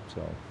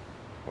 So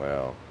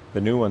Well,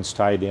 the new one's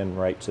tied in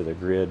right to the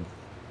grid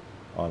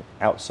on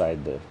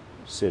outside the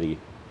city.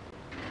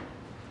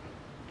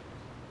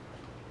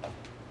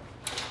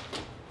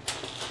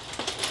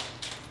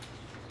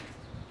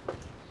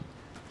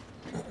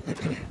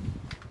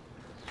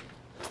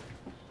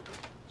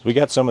 So we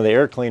got some of the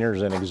air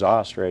cleaners and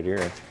exhaust right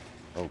here,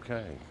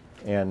 okay.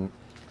 and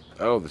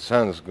Oh, the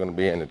sun's going to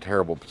be in a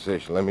terrible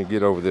position. Let me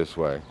get over this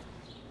way.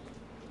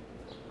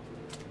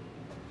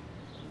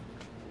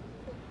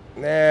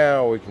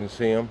 Now we can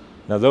see them.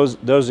 now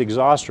those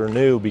exhausts are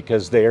new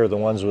because they are the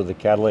ones with the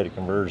catalytic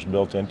converters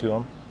built into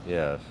them,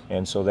 Yes.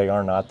 and so they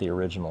are not the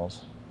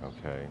originals.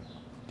 Okay.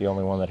 The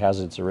only one that has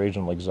its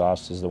original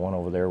exhaust is the one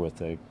over there with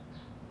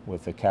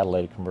the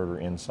catalytic converter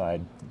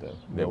inside the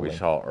That we building.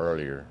 saw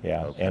earlier.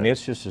 Yeah, Okay. and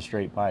it's just a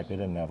straight pipe. It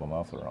didn't have a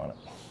muffler on it.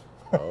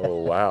 Oh,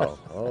 wow.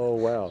 Oh,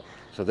 wow.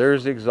 So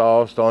there's the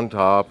exhaust on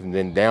top, and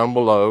then down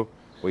below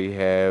we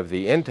have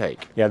the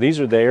intake. Yeah, these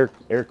are the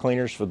air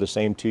cleaners for the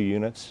same 2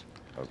 units,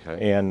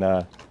 Okay.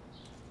 and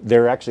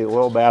they're actually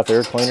oil bath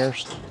air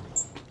cleaners.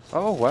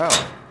 Oh, wow.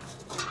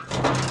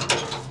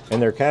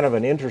 And they're kind of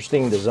an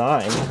interesting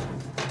design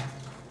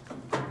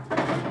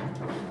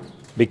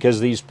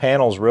because these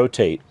panels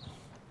rotate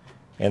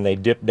and they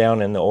dip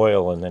down in the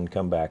oil and then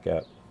come back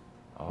up.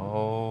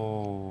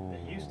 Oh.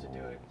 They used to do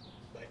it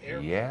by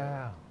air.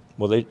 Yeah.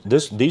 Well,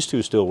 these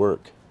two still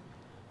work.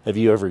 Have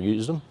you ever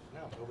used them? No,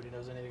 nobody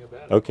knows anything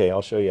about it. Okay,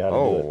 I'll show you how to do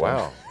Oh, it. then.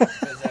 wow.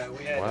 Because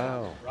we had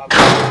Wow.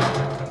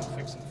 Robert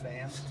fixing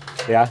fans.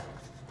 Yeah. And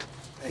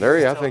he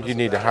Larry, was I telling think you us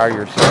need to about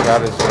hire it. yourself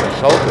out as a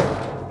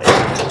consultant.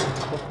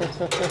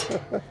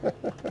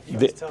 He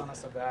was telling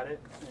us about it,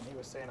 and he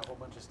was saying a whole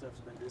bunch of stuff's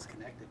been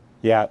disconnected.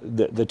 Yeah,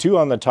 the two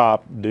on the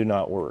top do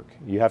not work.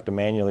 You have to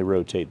manually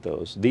rotate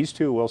those. These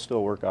two will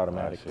still work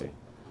automatically.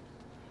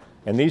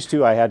 And these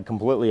two I had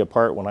completely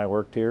apart when I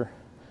worked here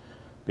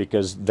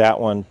because that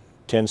one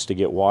tends to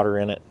get water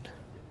in it.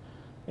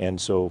 And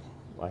so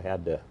I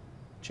had to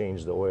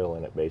change the oil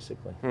in it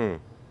basically.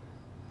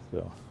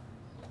 So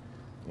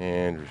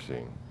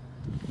Interesting.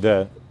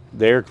 the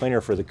air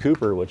cleaner for the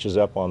Cooper, which is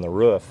up on the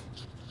roof,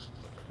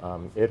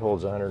 it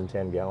holds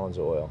 110 gallons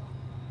of oil.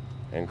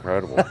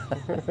 Incredible.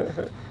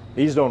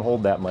 These don't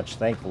hold that much,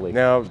 thankfully.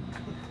 Now,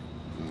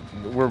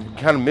 we're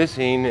kind of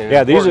missing an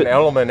Yeah, these important are-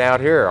 element out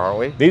here, aren't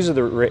we? These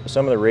are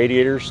some of the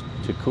radiators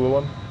to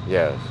cool them.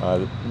 Yes.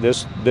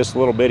 This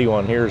little bitty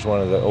one here is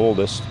one of the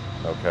oldest.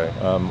 Okay.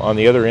 On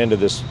the other end of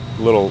this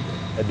little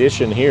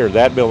addition here,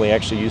 that building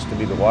actually used to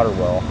be the water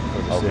well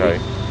for the Okay.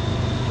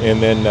 city.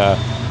 And then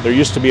there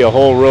used to be a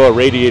whole row of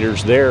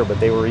radiators there, but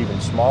they were even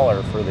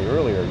smaller for the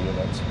earlier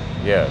units.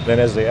 Yes. Then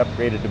as they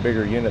upgraded to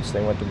bigger units,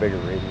 they went to bigger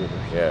radiators.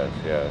 Yes.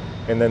 Yes.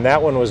 And then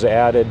that one was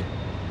added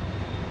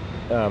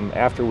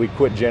after we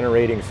quit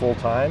generating full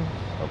time.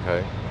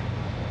 Okay.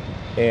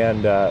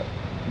 And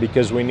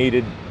because we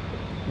needed,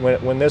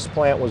 when this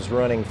plant was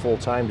running full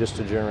time just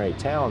to generate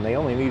town, they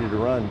only needed to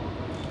run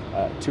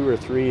 2 or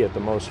 3 at the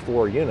most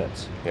 4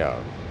 units. Yeah.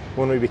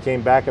 When we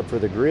became backup for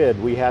the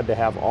grid, we had to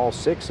have all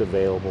 6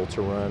 available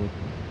to run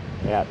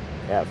at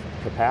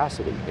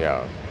capacity.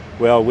 Yeah.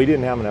 Well, we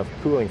didn't have enough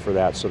cooling for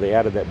that, so they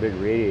added that big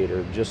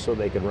radiator just so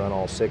they could run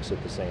all 6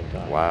 at the same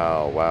time.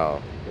 Wow.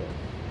 Wow. Yeah.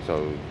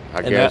 So I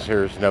And guess that-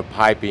 there's enough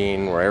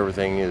piping where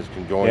everything is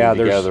conjoined Yeah,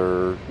 there's-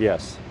 together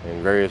Yes.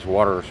 in various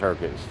water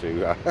circuits to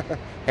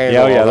handle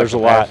Yeah, all that there's a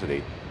lot.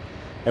 capacity.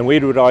 And we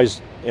would always,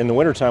 in the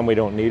wintertime, we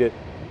don't need it.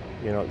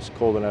 You know, it's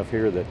cold enough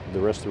here that the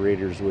rest of the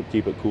radiators would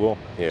keep it cool.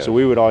 Yeah. So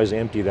we would always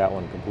empty that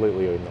one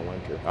completely in the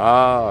winter.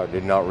 Ah,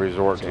 did not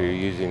resort to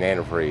using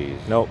antifreeze.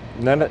 Nope,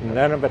 none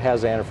of it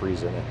has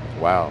antifreeze in it.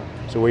 Wow.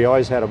 So we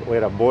always had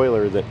a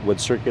boiler that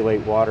would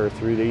circulate water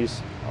through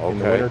these in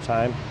the Okay.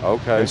 wintertime.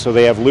 Okay. And so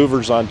they have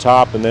louvers on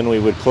top, and then we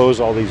would close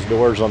all these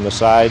doors on the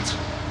sides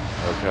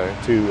Okay.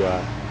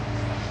 to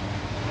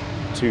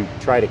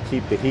try to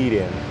keep the heat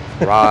in.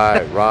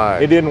 Right. Right.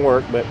 It didn't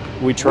work, but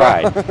we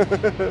tried.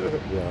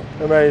 Yeah.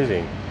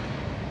 Amazing.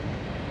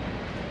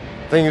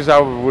 Things I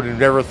would have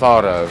never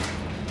thought of.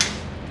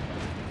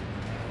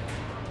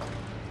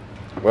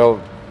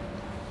 Well,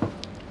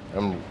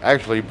 I'm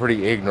actually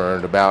pretty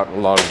ignorant about a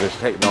lot of this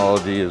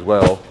technology as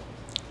well.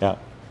 Yeah.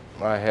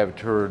 I have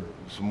toured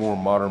some more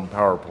modern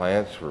power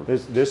plants for.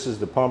 This is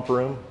the pump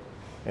room,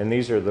 and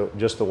these are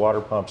just the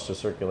water pumps to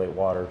circulate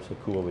water to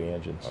cool the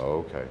engines.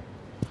 Oh, okay.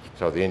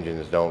 So the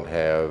engines don't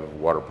have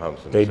water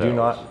pumps They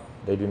themselves? do not.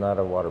 They do not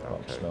have water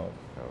pumps. Okay. No.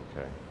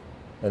 Okay.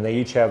 And they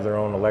each have their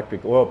own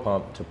electric oil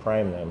pump to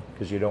prime them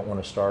because you don't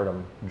want to start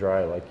them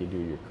dry like you do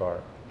your car.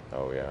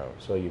 Oh, yeah.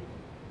 So you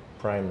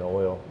prime the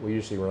oil. We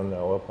usually run the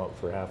oil pump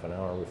for half an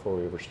hour before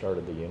we ever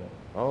started the unit.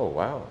 Oh,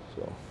 wow.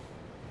 So,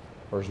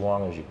 or as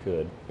long as you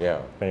could, Yeah.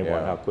 depending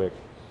on yeah. how quick.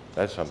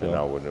 That's something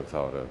So- I wouldn't have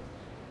thought of.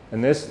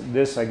 And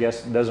this I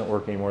guess doesn't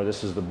work anymore.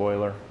 This is the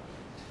boiler.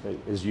 It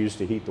is used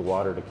to heat the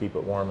water to keep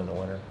it warm in the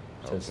winter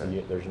since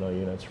Okay. there's no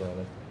units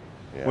running.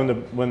 Yeah.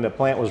 When the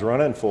plant was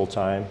running full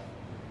time,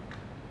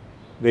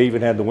 they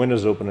even had the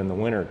windows open in the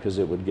winter because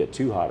it would get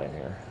too hot in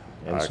here.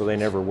 And so they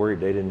never worried.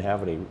 They didn't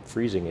have any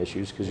freezing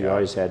issues because you Yeah.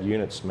 always had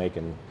units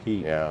making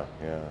heat. Yeah,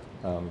 yeah.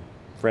 A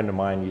friend of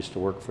mine used to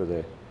work for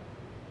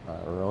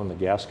or own the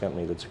gas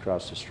company that's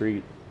across the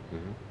street.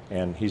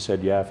 And he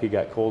said, yeah, if he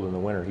got cold in the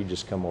winter, he'd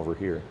just come over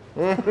here.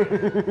 That Texas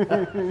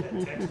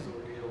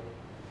ordeal,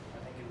 I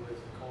think it was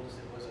the coldest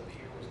it was up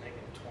here was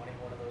 -20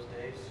 one of those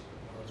days,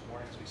 one of those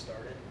mornings we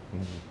started.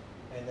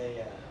 And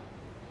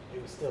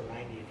it was still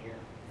 90 in here,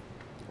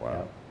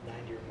 Wow.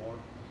 90 or more.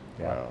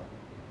 Yeah. Wow.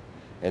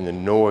 And the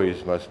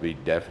noise must be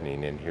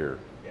deafening in here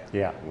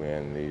Yeah.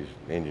 when these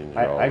engines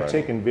are all I've running.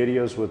 taken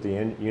videos with the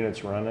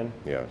units running,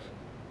 Yes.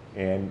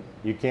 and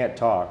you can't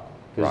talk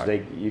because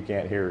Right. you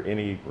can't hear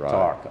any Right.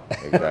 talk. All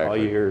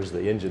Exactly. you hear is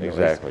the engine noise.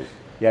 Exactly.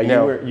 Yeah,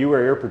 Now- you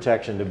wear ear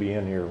protection to be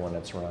in here when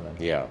it's running.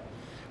 Yeah.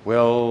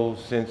 Well,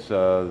 since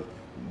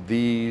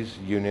these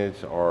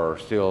units are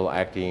still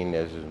acting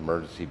as an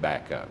emergency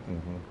backup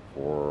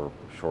for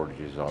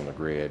shortages on the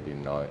grid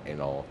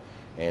and all,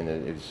 and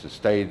it's the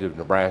state of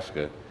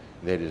Nebraska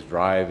that is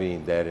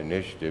driving that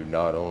initiative,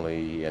 not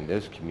only in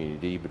this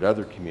community but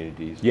other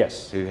communities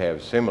Yes. who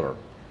have similar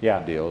Yeah.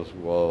 deals.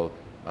 Well,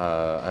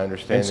 I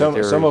understand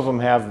And some of them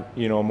have,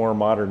 you know, more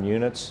modern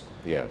units.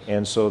 Yes.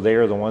 And so they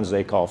are the ones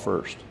they call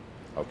first.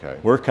 Okay.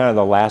 We're kind of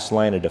the last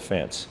line of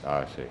defense.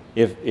 I see.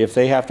 If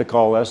they have to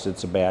call us,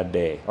 it's a bad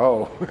day.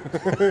 Oh.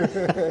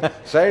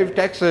 Save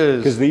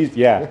Texas. Because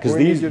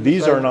these are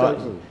save not,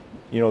 Texas.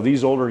 you know,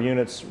 these older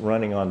units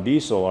running on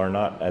diesel are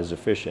not as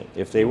efficient.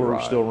 If they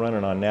were still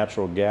running on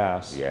natural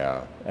gas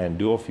Yeah. and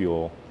dual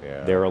fuel,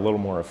 Yeah. they're a little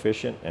more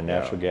efficient, and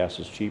natural gas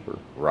is cheaper.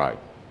 Right.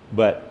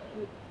 But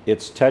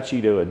it's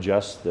touchy to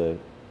adjust the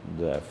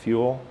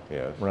fuel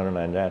Yes. running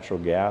on natural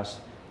gas,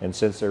 and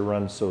since they're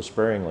run so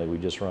sparingly, we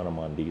just run them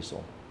on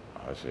diesel.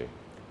 I see.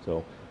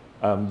 So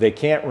they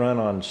can't run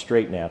on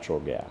straight natural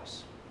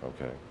gas.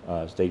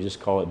 Okay. They just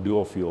call it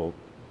dual fuel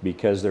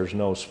because there's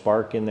no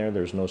spark in there.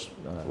 There's no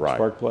Right.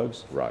 spark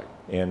plugs. Right.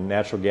 And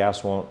natural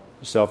gas won't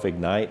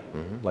self-ignite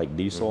like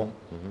diesel.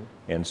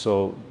 And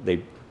so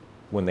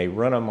when they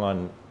run them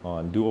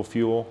on dual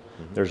fuel,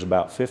 there's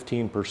about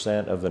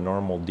 15% of the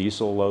normal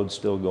diesel load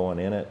still going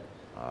in it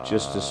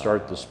just to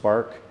start the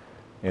spark,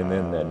 and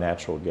then the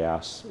natural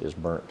gas is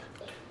burnt.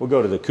 We'll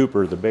go to the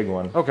Cooper, the big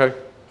one. Okay.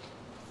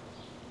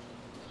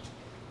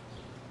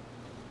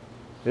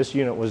 This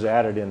unit was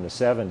added in the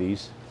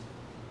 70s.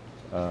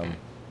 And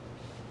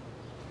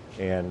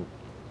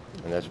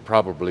And that's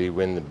probably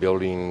when the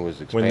building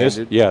was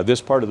expanded?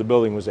 this part of the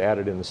building was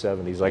added in the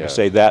 70s. Like Yes.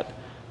 I say,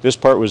 this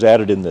part was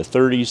added in the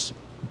 30s.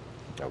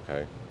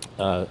 Okay.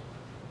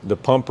 The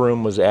pump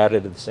room was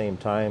added at the same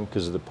time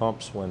because the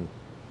pumps, when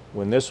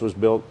this was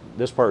built,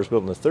 this part was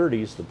built in the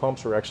 30s, the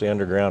pumps were actually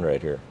underground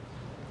right here.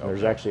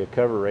 There's actually a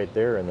cover right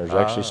there, and there's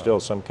actually still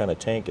some kind of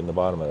tank in the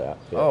bottom of that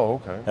pit. Oh,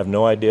 okay. I have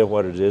no idea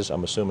what it is.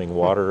 I'm assuming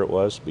water it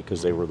was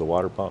because they were the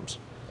water pumps,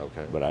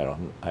 Okay. but I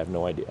have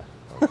no idea.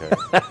 Okay.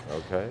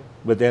 Okay.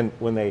 But then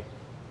when they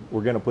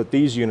were going to put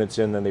these units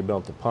in, then they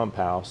built the pump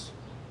house.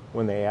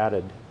 When they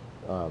added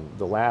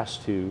the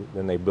last two,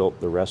 then they built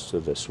the rest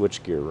of the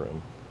switchgear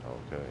room.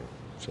 Okay.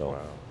 So, Wow.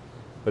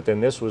 but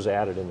then this was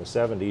added in the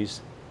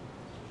 70s,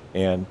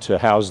 and to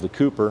house the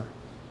Cooper,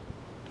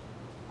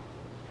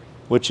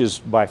 which is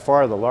by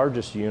far the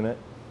largest unit.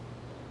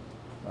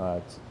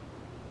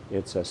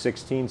 It's a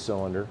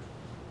 16-cylinder.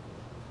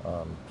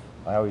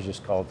 I always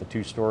just call it the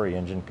two-story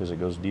engine because it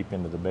goes deep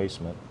into the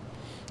basement.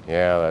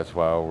 Yeah, that's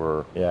why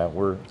we're Yeah,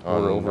 we're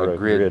on over a a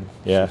grid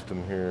Yeah,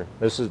 system here.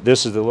 this is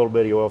the little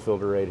bitty oil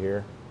filter right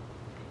here,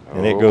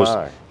 and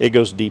Oh, it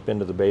goes deep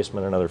into the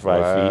basement another 5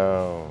 feet.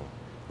 Wow.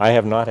 I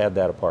have not had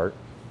that apart.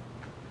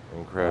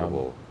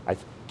 Incredible. I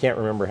can't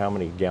remember how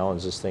many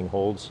gallons this thing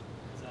holds.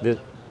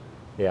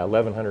 Yeah,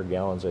 1,100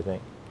 gallons, I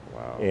think.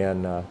 Wow.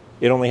 And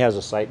it only has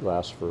a sight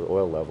glass for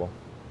oil level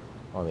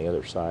on the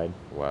other side.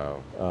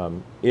 Wow.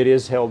 It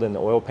is held in the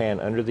oil pan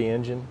under the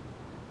engine.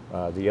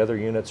 The other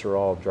units are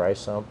all dry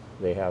sump.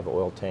 They have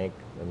oil tank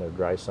and they're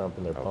dry sump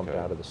and they're pumped Okay.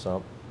 out of the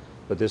sump.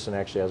 But this one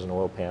actually has an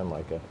oil pan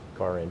like a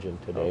car engine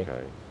today.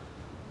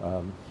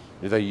 Okay.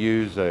 Do they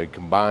use a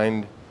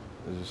combined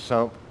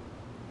sump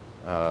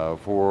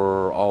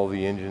for all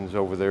the engines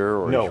over there,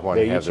 or No, each one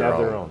they have each their have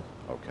own? their own.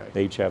 Okay.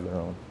 They each have their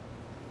own.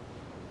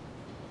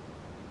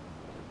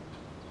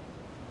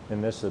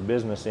 And this is the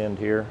business end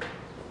here.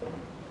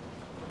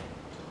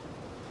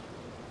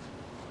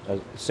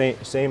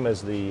 Same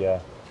as the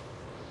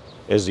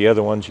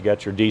other ones. You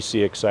got your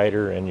DC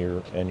exciter and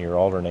your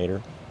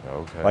alternator.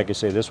 Okay. Like I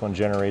say, this one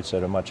generates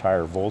at a much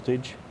higher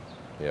voltage,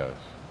 Yes.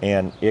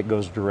 and it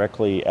goes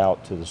directly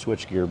out to the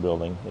switchgear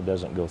building. It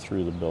doesn't go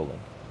through the building.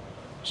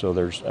 So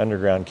there's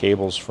underground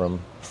cables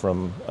from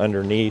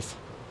underneath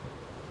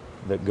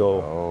that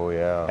go Oh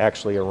yeah.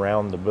 actually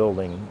around the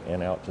building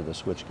and out to the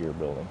switchgear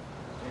building.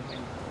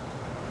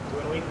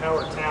 When we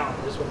power town,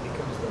 this one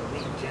becomes the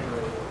lead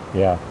generator,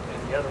 Yeah.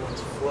 and the other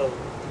ones float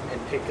and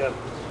pick up.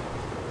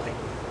 Like,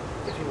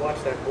 if you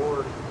watch that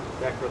board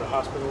back where the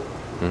hospital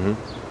Mm-hmm.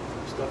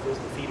 stuff is,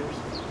 the feeders,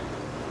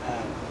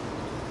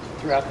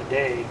 throughout the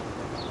day,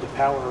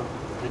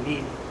 the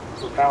need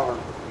for power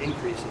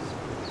increases.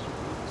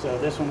 So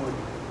this one would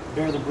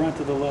bear the brunt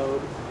of the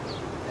load,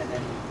 and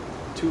then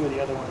 2 of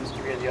the other ones,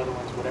 3 of the other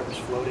ones, whatever's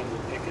floating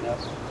would pick it up.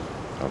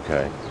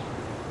 Okay.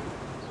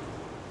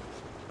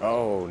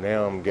 Oh,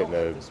 now I'm getting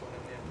a This one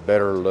again.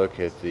 better look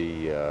at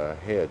the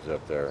heads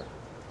up there.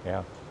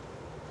 Yeah.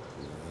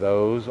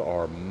 Those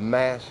are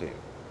massive.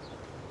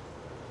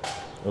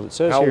 Well, it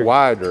says How here.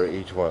 wide are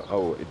each one?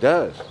 Oh, it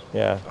does.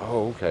 Yeah.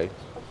 Oh, okay.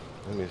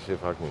 Let me see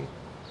if I can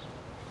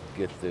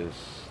get this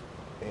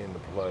into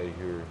play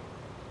here.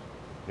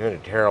 Doing a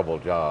terrible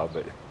job,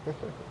 but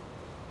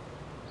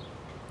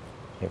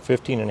Yeah,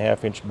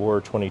 15.5-inch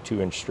bore,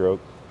 22-inch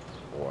stroke.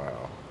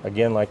 wow.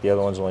 Again, like the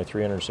other ones, only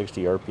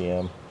 360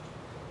 RPM,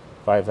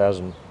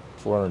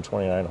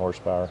 5,429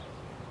 horsepower.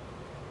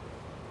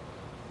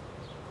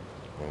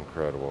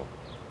 Incredible.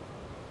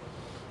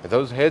 And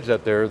those heads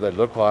up there, they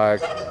look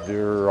like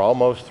they're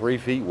almost 3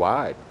 feet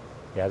wide.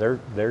 Yeah,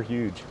 they're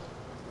huge.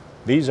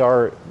 These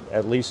are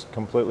at least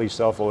completely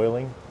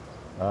self-oiling.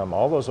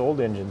 All those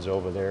old engines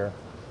over there,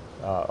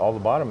 all the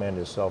bottom end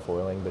is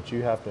self-oiling, but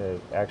you have to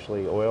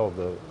actually oil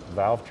the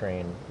valve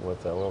train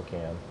with the oil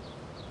can.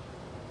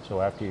 So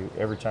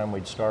every time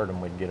we'd start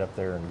them, we'd get up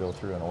there and go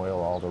through and oil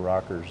all the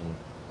rockers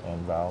and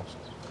valves.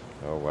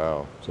 Oh,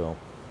 wow. So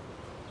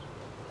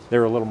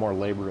they're a little more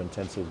labor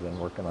intensive than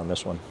working on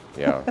this one.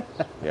 Yeah,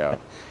 yeah.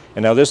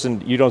 And now this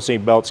one, you don't see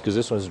belts because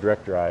this one's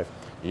direct drive.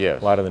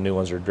 Yes. A lot of the new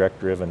ones are direct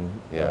driven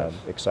Yes.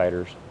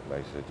 exciters.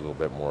 Makes it a little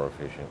bit more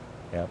efficient.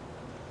 Yeah.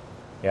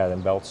 Yeah,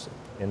 then belts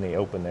in the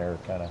open there are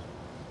kind of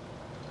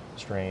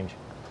strange.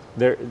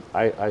 There,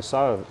 I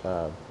saw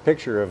a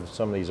picture of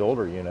some of these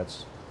older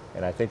units,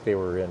 and I think they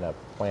were in a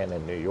plant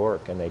in New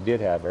York, and they did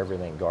have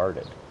everything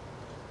guarded.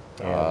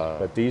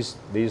 But these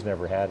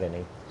never had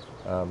any.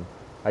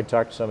 I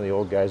talked to some of the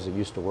old guys that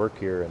used to work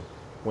here, and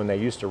when they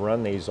used to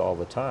run these all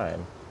the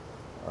time,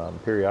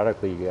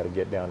 periodically you got to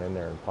get down in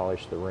there and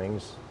polish the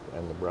rings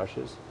and the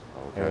brushes.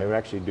 Okay. And they would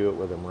actually do it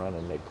with them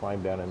running. They'd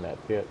climb down in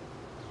that pit.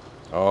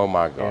 Oh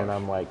my gosh. And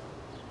I'm like,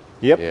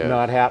 yep, Yes.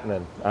 not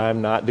happening.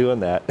 I'm not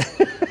doing that.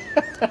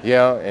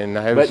 Yeah, and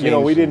I have But seen you know,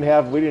 we some-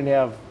 didn't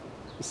have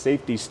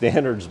safety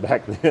standards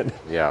back then.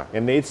 Yeah.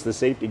 And Nate's the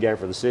safety guy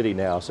for the city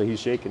now, so he's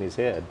shaking his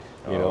head.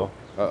 You know,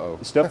 Uh-oh.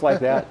 stuff like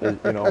that,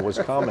 you know, was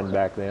common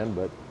back then.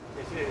 But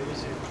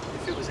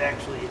If it was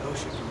actually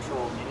OSHA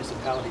controlled,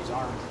 municipalities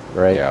aren't.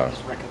 right, Yeah.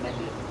 It's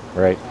recommended.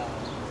 right,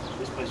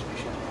 This place would be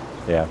shut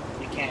down. yeah.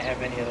 You can't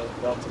have any of those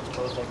belts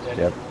exposed like that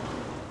Yep.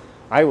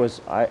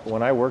 anymore.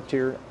 When I worked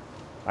here,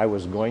 I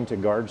was going to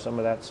guard some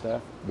of that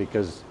stuff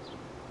because,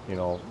 you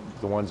know,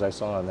 the ones I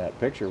saw in that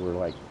picture were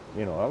like,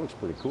 you know, that looks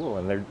pretty cool,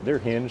 and they're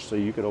hinged, so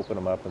you could open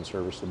them up and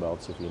service the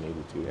belts if you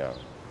needed to. Yeah.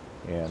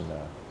 And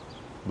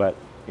but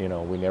you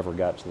know, we never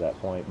got to that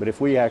point. But if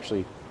we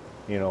actually,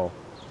 you know,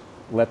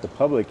 let the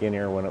public in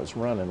here when it was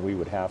running, we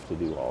would have to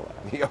do all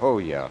that. Oh,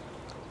 yeah.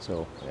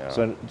 So Yeah,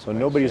 so makes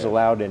nobody's sense.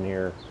 allowed in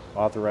here,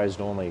 authorized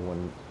only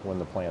when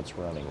the plant's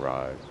running.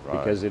 Right, right.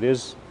 Because it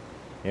is,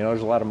 you know,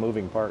 there's a lot of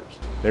moving parts.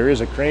 There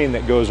is a crane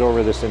that goes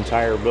over this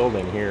entire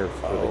building here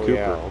for the Cooper.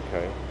 Yeah,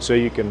 okay. So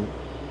you can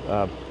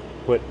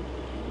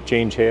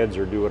change heads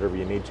or do whatever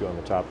you need to on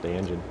the top of the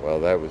engine. Well,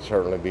 that would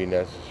certainly be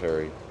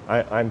necessary.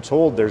 I'm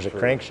told there's a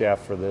Sure. crankshaft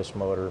for this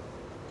motor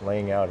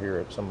laying out here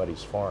at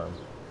somebody's farm.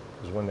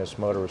 Because when this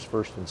motor was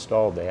first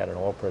installed, they had an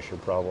oil pressure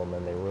problem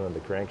and they ruined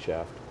the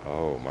crankshaft.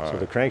 Oh, my. So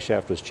the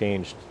crankshaft was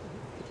changed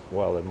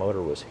while the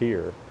motor was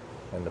here,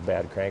 and the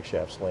bad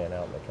crankshaft's laying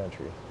out in the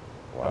country.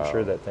 I'm Wow.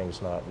 sure that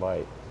thing's not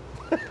light.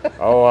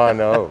 Oh, I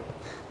know.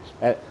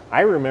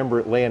 I remember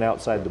it laying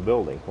outside the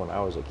building when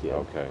I was a kid.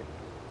 Okay.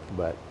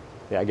 But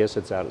yeah, I guess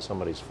it's out at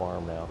somebody's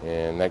farm now.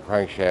 And that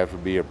crankshaft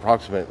would be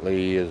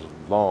approximately as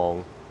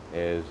long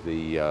as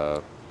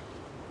the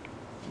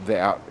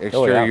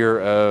exterior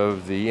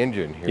of the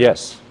engine here.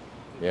 Yes.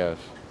 Yes.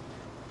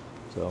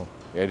 So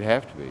It'd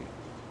have to be.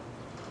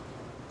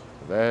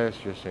 That's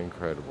just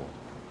incredible.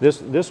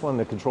 this one,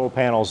 the control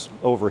panel's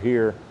over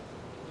here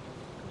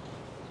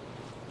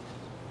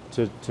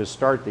to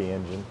start the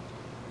engine.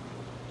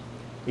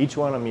 Each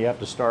one of them you have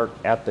to start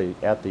at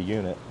the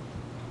unit.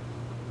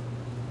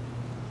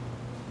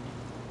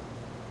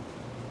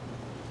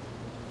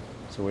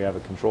 So we have a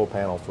control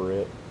panel for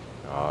it.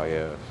 Oh,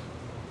 yes.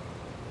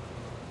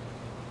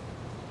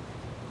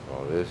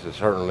 Well, this is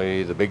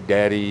certainly the big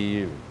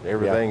daddy,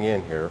 everything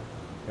in here.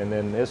 And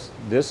then this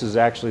is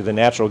actually the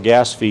natural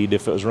gas feed.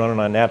 If it was running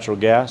on natural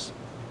gas,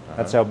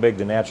 that's how big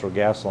the natural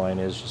gas line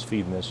is, just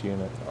feeding this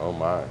unit. Oh,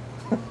 my.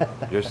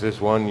 Just this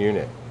one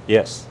unit.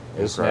 Yes,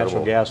 it's natural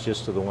Incredible. gas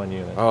just to the one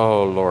unit.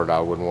 Oh, Lord, I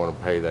wouldn't want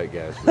to pay that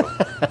gas bill.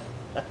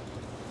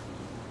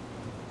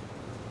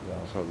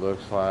 So it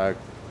looks like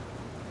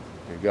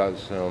you've got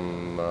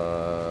some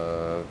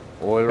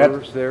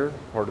oilers there,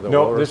 part of the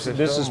No, oiler this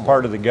system? is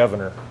part of the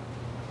governor.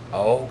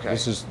 Oh, okay.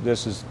 This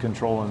is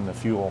controlling the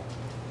fuel.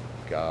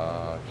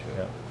 Gotcha.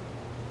 Yeah.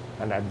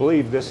 And I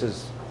believe this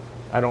is,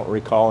 I don't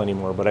recall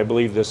anymore, but I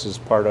believe this is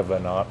part of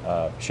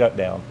a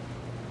shutdown.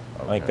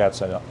 I think Okay.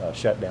 that's a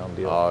shutdown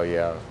deal. Oh,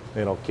 yeah.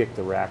 It'll kick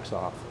the racks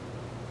off.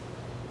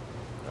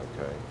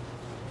 Okay.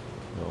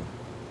 So,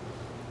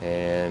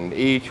 And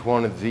each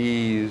one of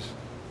these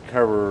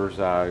covers,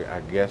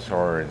 I guess,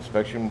 are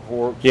inspection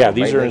ports? yeah, or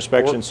these are maintenance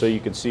inspections, ports? so you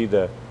can see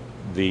the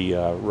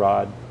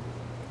rod.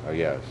 Oh,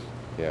 yes.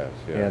 Yes,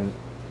 yes. And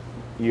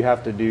you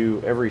have to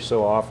do, every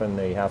so often,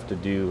 they have to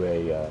do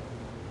a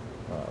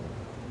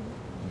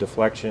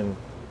deflection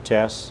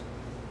test.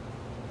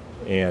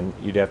 And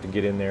you'd have to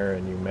get in there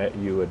and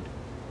you would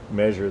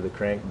measure the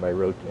crank by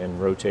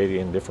rotating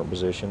in different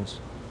positions.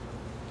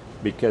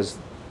 Because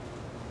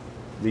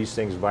these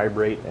things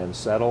vibrate and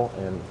settle,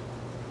 and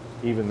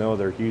even though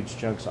they're huge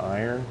chunks of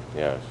iron,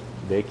 Yes.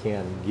 they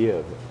can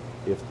give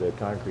if the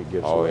concrete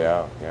gives Oh, away.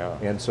 yeah, yeah.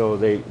 And so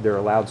they're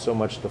allowed so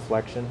much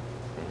deflection.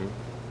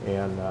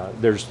 And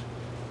there's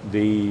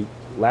the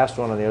last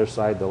one on the other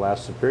side, the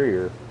last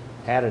Superior,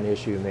 had an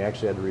issue, and they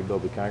actually had to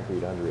rebuild the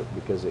concrete under it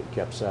because it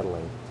kept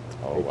settling.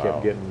 Oh, They wow.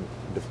 kept getting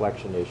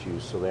deflection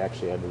issues, so they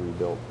actually had to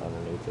rebuild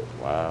underneath it.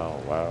 Wow,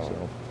 wow. So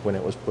when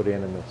it was put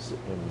in the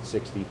in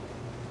 60,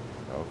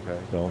 Okay.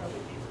 so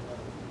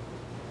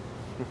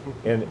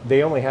and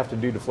they only have to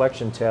do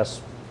deflection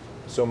tests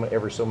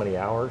every so many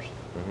hours.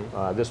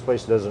 This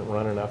place doesn't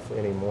run enough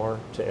anymore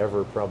to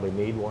ever probably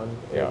need one.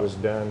 Yeah. It was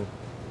done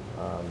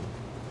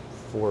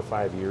 4 or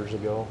 5 years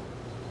ago,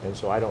 and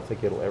so I don't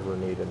think it'll ever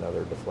need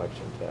another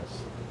deflection test.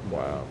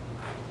 Wow.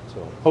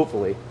 So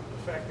hopefully,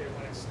 The fact that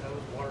when it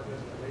snows, water goes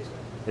in the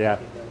basement. Yeah.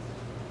 It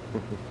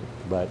does.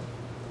 but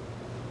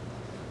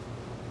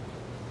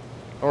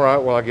All right,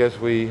 well, I guess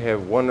we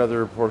have one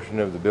other portion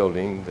of the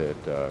building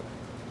that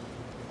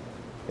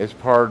is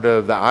part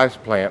of the ice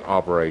plant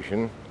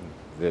operation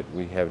that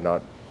we have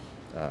not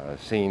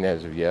seen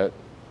as of yet.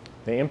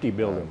 the empty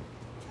building.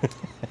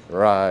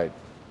 Right.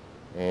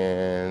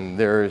 And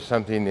there is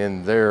something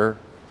in there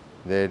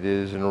that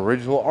is an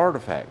original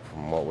artifact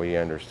from what we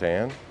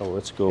understand. Oh,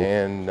 let's go.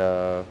 And Let's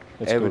go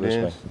this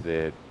evidence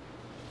way. that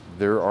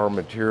there are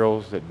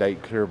materials that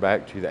date clear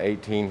back to the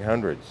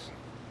 1800s.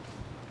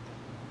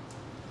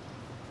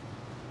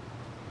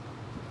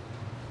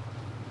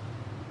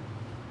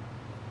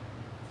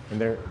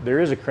 And there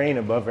is a crane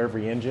above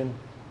every engine.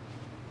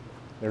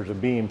 There's a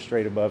beam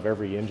straight above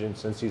every engine.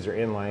 Since these are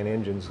inline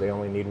engines, they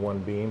only need one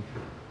beam.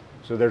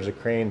 So there's a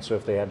crane, so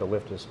if they had to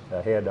lift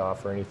a head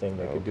off or anything,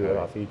 they could do it Okay.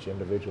 off each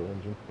individual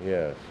engine.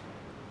 Yes.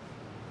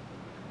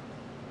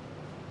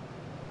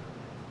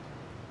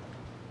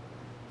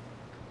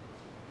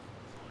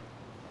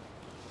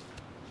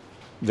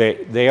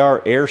 They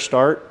are air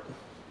start.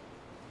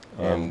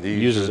 And these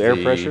uses are air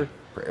the pressure.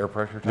 Air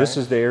pressure tanks? This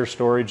is the air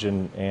storage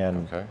and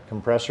Okay.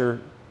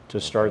 compressor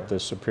to start the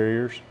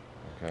Superiors.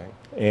 Okay.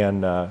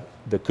 And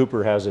the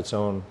Cooper has its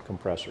own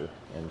compressor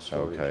and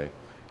storage. Okay.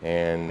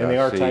 And And they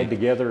I are see tied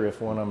together if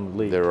one of them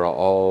leaks. they're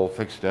all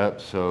fixed up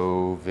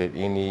so that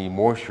any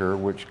moisture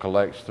which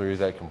collects through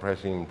that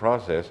compressing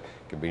process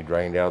can be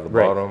drained out of the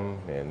Right. bottom,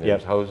 and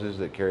there's Yep. hoses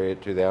that carry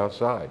it to the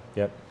outside.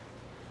 Yep.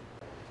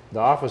 The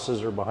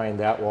offices are behind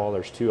that wall.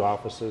 There's 2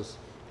 offices.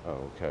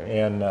 Okay.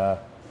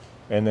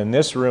 And then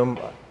this room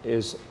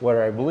is what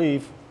I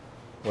believe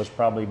was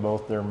probably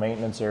both their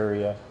maintenance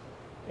area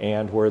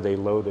and where they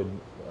loaded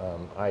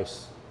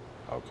ice.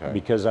 Okay.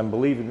 Because I'm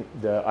believing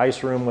the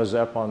ice room was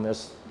up on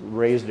this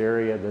raised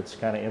area that's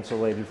kind of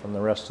insulated from the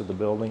rest of the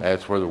building.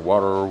 That's where the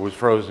water was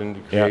frozen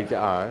to create the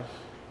ice.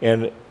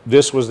 And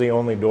this was the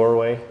only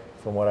doorway,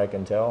 from what I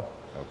can tell.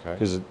 Okay.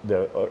 Because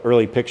the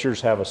early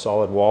pictures have a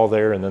solid wall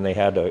there, and then they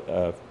had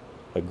a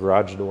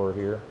garage door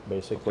here,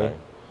 basically. Okay.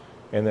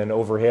 And then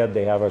overhead,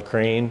 they have a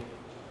crane,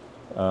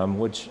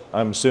 which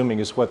I'm assuming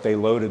is what they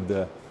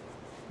loaded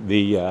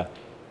the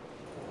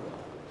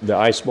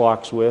ice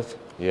blocks with.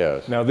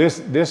 Yes. Now,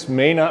 this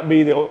may not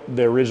be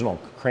the original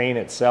crane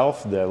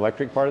itself, the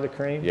electric part of the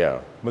crane. Yeah.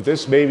 But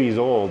this baby's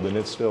old, and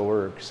it still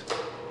works.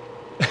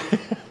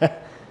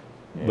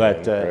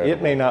 But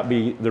it may not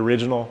be the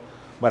original,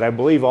 but I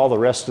believe all the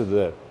rest of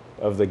the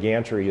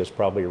gantry is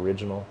probably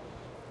original.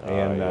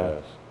 And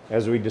yes.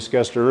 as we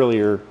discussed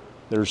earlier,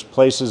 there's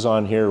places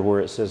on here where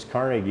it says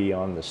Carnegie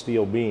on the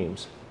steel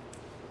beams.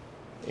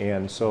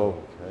 And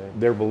so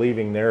they're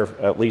believing they're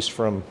at least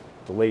from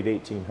the late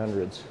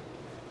 1800s.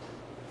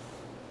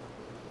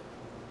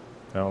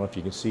 I don't know if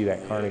you can see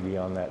that Carnegie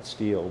on that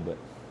steel, but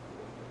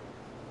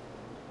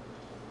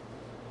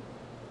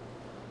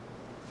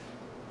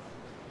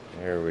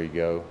There we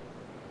go.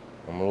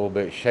 I'm a little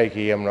bit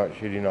shaky. I'm not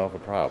shooting off a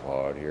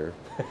tripod here.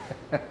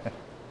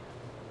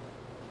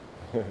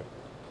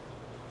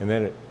 and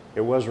then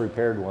it was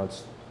repaired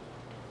once.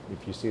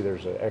 If you see,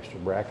 there's an extra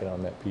bracket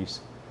on that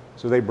piece.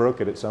 So they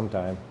broke it at some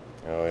time.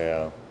 Oh,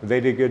 yeah. But they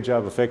did a good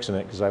job of fixing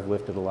it because I've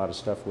lifted a lot of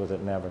stuff with it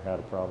and never had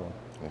a problem.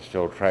 It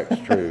still tracks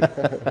true.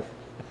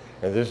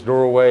 And this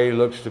doorway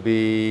looks to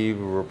be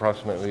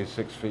approximately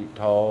 6 feet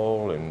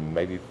tall and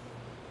maybe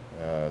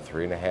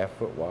 3.5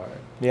 foot wide.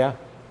 Yeah,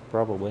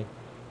 probably.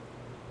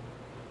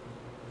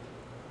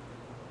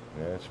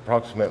 And it's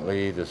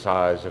approximately the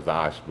size of the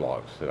ice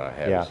blocks that I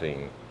have Yeah.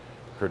 seen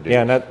produced.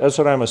 Yeah, and that's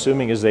what I'm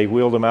assuming is they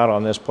wheeled them out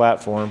on this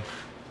platform,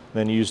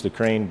 then used the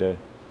crane to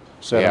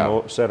set them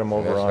And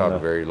over that's on not a the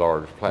very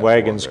large platform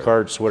wagons, there.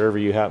 carts, whatever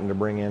you happen to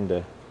bring in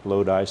to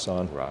load ice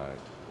on. Right,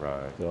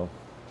 right. So,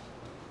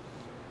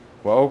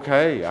 Well,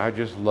 okay. I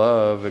just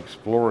love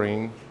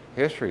exploring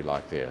history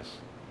like this.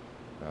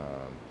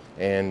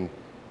 And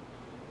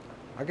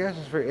I guess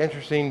it's very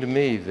interesting to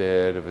me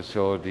that a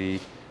facility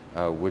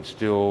would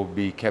still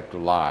be kept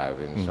alive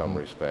in some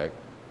respect.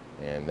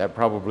 And that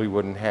probably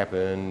wouldn't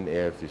happen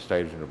if the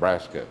state of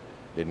Nebraska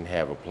didn't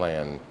have a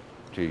plan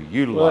to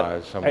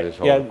utilize some of this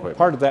old equipment.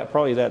 part of that,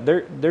 probably that.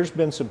 There's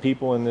been some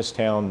people in this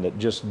town that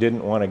just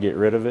didn't want to get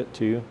rid of it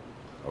too.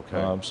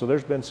 Okay. So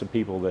there's been some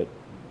people that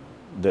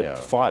Yeah.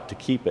 fought to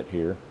keep it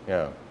here.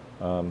 Yeah.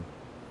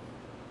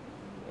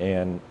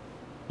 And,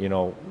 you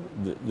know,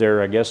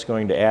 they're, I guess,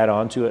 going to add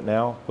on to it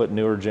now, put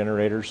newer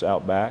generators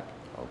out back.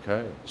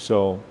 Okay.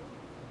 So,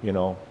 you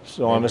know,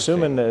 so I'm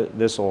assuming that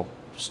this will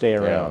stay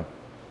around.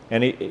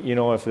 And, you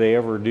know, if they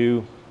ever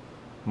do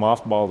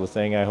mothball the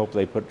thing, I hope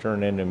they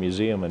turn it into a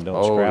museum and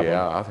don't scrap them.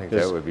 Oh, yeah. I think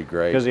that would be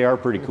great. Because they are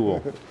pretty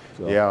cool.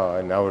 So, Yeah,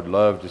 and I would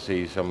love to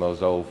see some of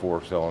those old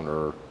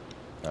four-cylinder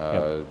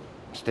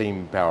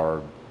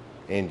steam-powered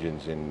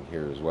engines in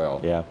here as well.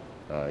 Yeah.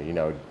 you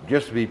know,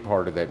 just to be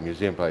part of that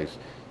museum place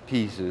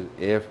piece,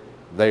 if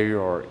they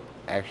are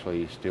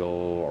actually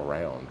still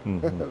around.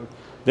 Mm-hmm.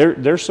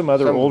 There's some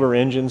other older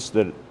engines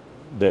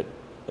that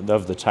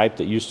of the type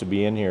that used to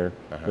be in here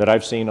that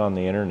I've seen on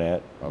the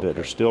internet that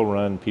are still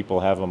run. People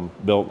have them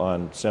built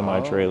on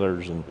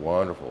semi-trailers and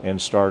wonderful,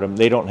 and start them.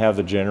 They don't have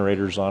the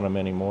generators on them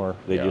anymore.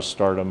 They just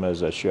start them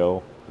as a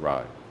show.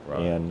 Right.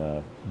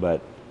 And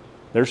but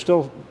there's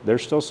still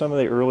some of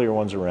the earlier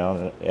ones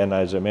around. And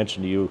as I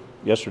mentioned to you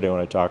yesterday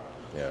when I talked,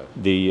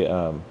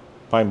 the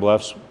Pine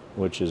Bluffs,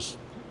 which is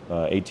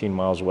 18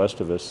 miles west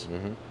of us,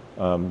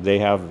 they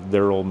have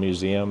their old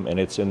museum, and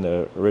it's in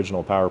the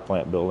original power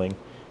plant building.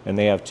 And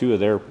they have 2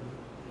 of their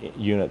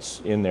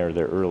units in there,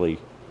 their early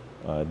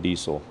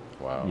diesel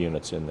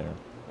units in there.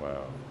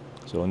 Wow.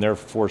 So, and they're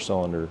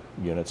 4-cylinder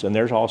units, and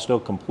they're all still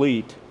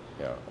complete,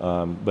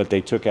 but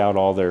they took out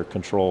all their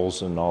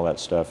controls and all that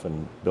stuff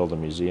and built a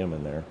museum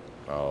in there.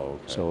 Oh,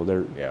 okay. So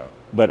they're,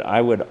 but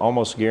I would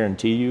almost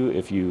guarantee you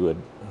if you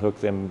would hook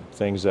them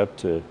things up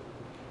to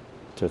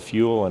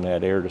fuel and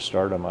had air to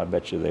start them, I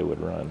bet you they would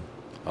run.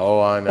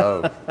 Oh, I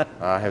know.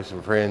 I have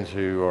some friends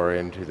who are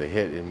into the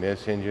hit and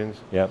miss engines.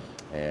 Yep.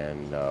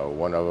 And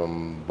one of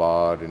them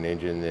bought an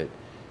engine that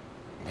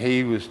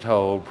he was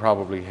told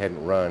probably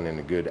hadn't run in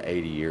a good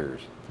 80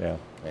 years. Yeah.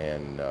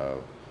 And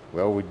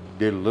well, we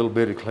did a little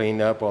bit of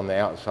cleanup on the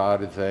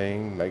outside of the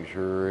thing, make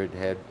sure it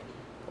had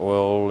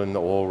oil in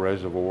the oil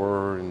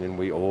reservoir, and then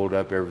we oiled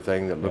up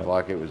everything that looked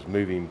like it was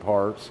moving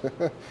parts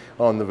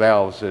on the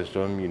valve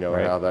system, you know,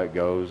 how that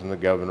goes, and the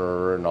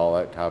governor and all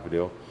that type of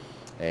deal,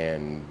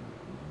 and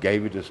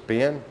gave it a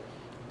spin,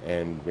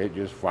 and it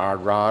just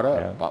fired right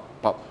up.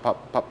 Pop, pop,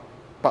 pop, pop,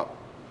 pop,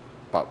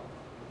 pop,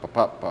 pop,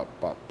 pop,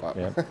 pop, pop,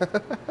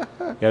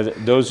 pop.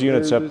 Those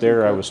units up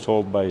there, I was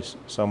told by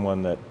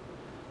someone that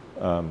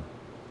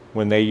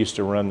when they used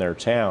to run their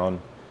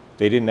town,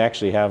 they didn't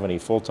actually have any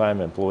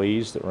full-time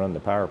employees that run the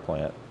power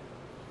plant.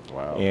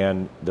 Wow.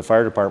 And the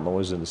fire department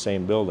was in the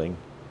same building,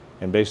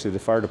 and basically the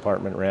fire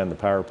department ran the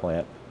power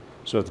plant.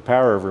 So if the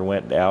power ever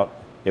went out,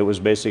 it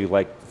was basically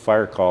like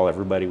fire call.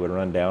 Everybody would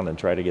run down and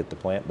try to get the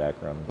plant back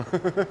running.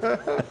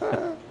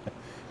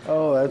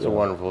 Oh, that's a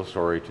wonderful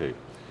story too.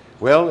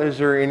 Well, is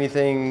there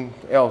anything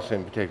else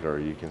in particular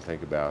you can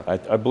think about?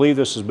 I believe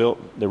this was built,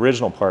 the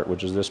original part,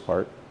 which is this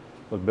part,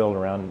 was built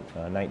around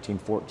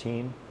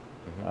 1914.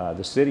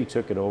 The city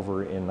took it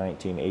over in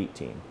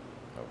 1918.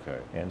 Okay.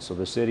 And so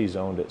the city's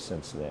owned it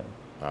since then.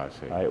 I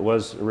see. It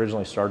was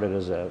originally started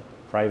as a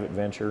private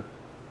venture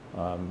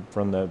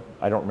from the,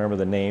 I don't remember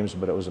the names,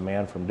 but it was a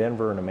man from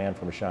Denver and a man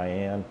from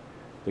Cheyenne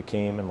that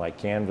came and like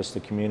canvassed the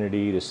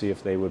community to see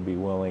if they would be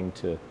willing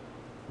to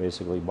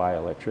basically buy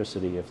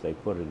electricity if they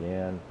put it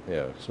in.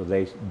 Yes. So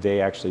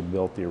they actually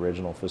built the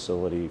original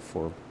facility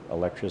for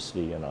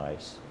electricity and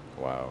ice.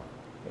 Wow.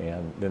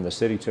 And then the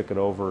city took it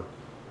over.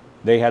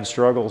 They had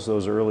struggles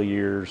those early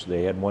years.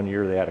 They had one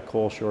year they had a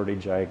coal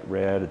shortage, I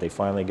read. They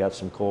finally got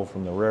some coal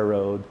from the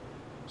railroad,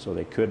 so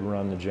they could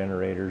run the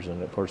generators.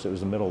 And of course, it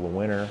was the middle of the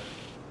winter,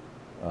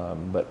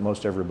 but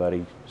most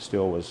everybody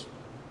still was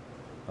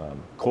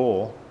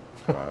coal,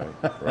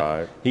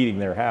 right, heating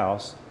their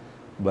house.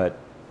 But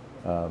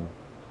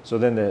so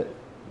then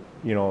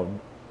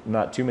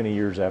not too many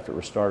years after it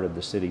was started,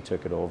 the city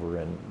took it over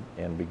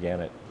and began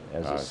it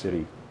as a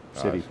city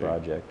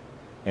project,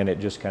 and it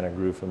just kind of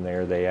grew from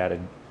there. They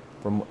added.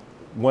 From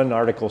one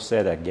article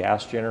said a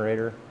gas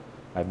generator.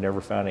 I've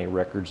never found any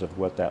records of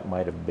what that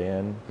might have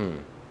been,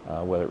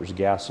 whether it was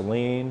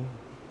gasoline,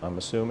 I'm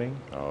assuming.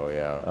 Oh,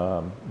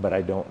 yeah. But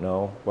I don't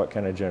know what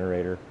kind of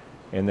generator.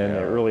 And then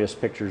the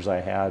earliest pictures I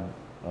had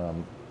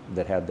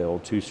that had the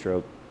old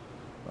two-stroke,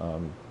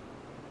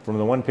 from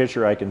the one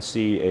picture I can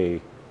see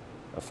a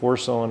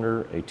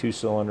 4-cylinder, a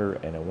 2-cylinder,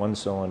 and a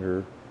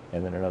 1-cylinder,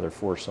 and then another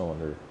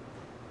 4-cylinder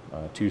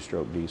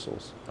two-stroke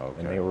diesels.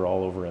 Okay. And they were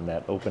all over in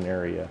that open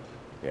area.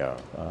 Yeah.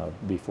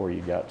 Before you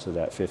got to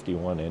that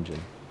 51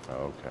 engine.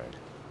 Okay.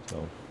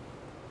 So.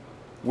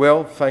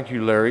 Well, thank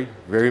you, Larry,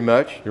 very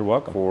much. You're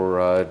welcome.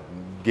 For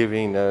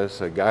giving us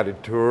a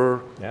guided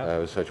tour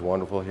of such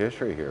wonderful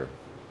history here.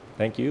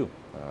 Thank you.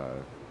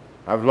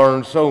 I've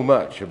learned so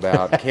much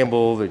about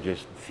Kimball that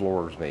just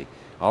floors me.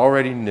 I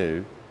already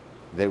knew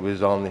that it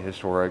was on the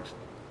historic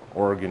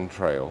Oregon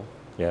Trail.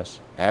 Yes.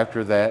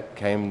 After that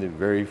came the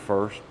very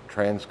first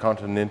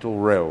transcontinental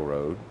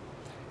railroad.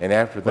 And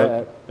after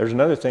that, there's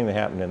another thing that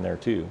happened in there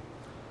too.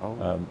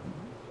 Oh.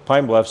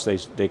 Pine Bluffs,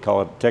 they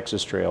call it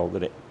Texas Trail,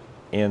 that it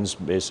ends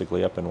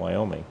basically up in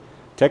Wyoming.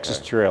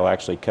 Texas Trail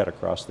actually cut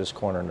across this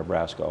corner in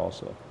Nebraska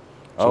also.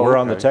 So we're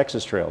on the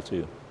Texas Trail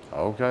too.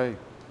 Okay,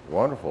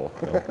 wonderful.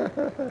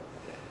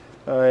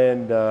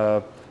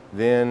 And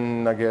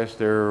then I guess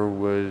there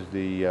was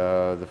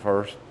the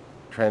first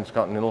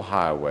transcontinental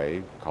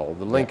highway called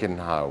the Lincoln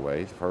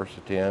Highway, the first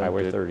attempt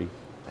Highway 30.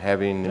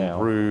 Having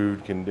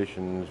improved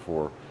conditions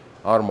for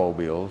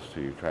automobiles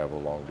to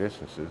travel long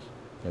distances.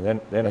 And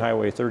then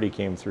Highway 30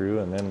 came through,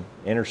 and then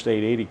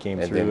Interstate 80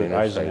 came through, and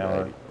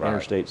Eisenhower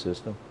Interstate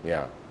system.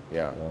 Yeah,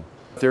 yeah.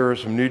 There are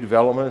some new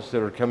developments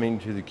that are coming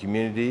to the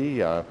community.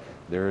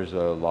 There's a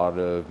lot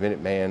of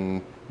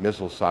Minuteman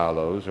missile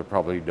silos. They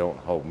probably don't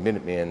hold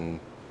Minuteman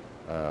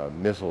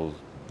missiles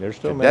There's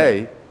still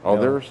today. many. Oh,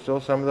 No. there's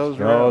still some of those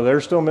No, around?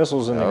 there's still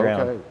missiles in the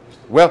Okay.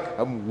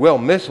 ground. Well,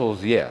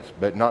 missiles, yes,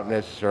 but not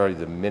necessarily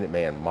the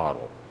Minuteman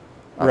model.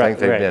 I think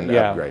they've been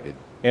yeah. upgraded.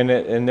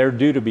 And they're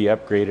due to be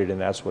upgraded, and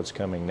that's what's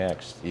coming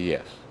next.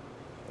 Yes.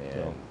 And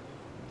So.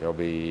 there'll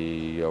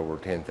be over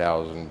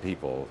 10,000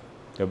 people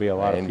There'll be a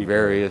lot of in people.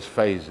 various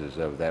phases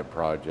of that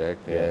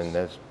project, Yes. and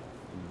that's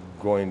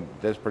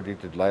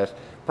predicted to last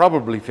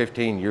probably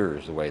 15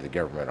 years the way the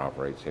government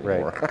operates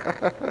anymore.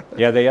 Right.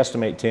 Yeah, they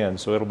estimate 10,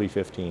 so it'll be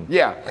 15.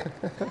 Yeah,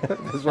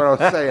 that's what I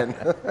was saying.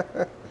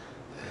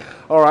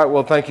 All right,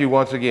 well, thank you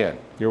once again.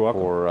 You're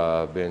welcome.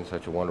 For being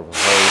such a wonderful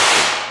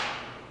host.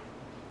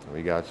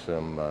 We got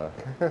some,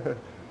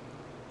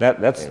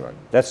 That's Anyway.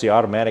 that's the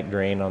automatic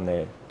drain on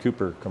the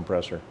Cooper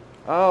compressor.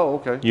 oh,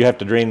 okay. You have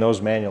to drain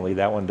those manually.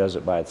 That one does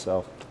it by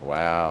itself.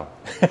 Wow,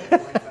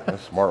 a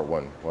smart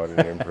one. What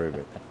an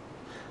improvement.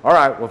 All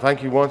right, well,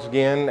 thank you once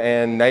again.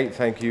 And Nate,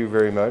 thank you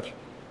very much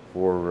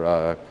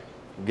for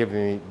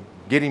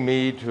getting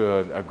me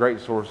to a great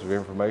source of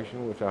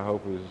information, which I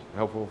hope is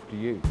helpful to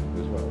you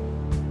as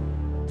well.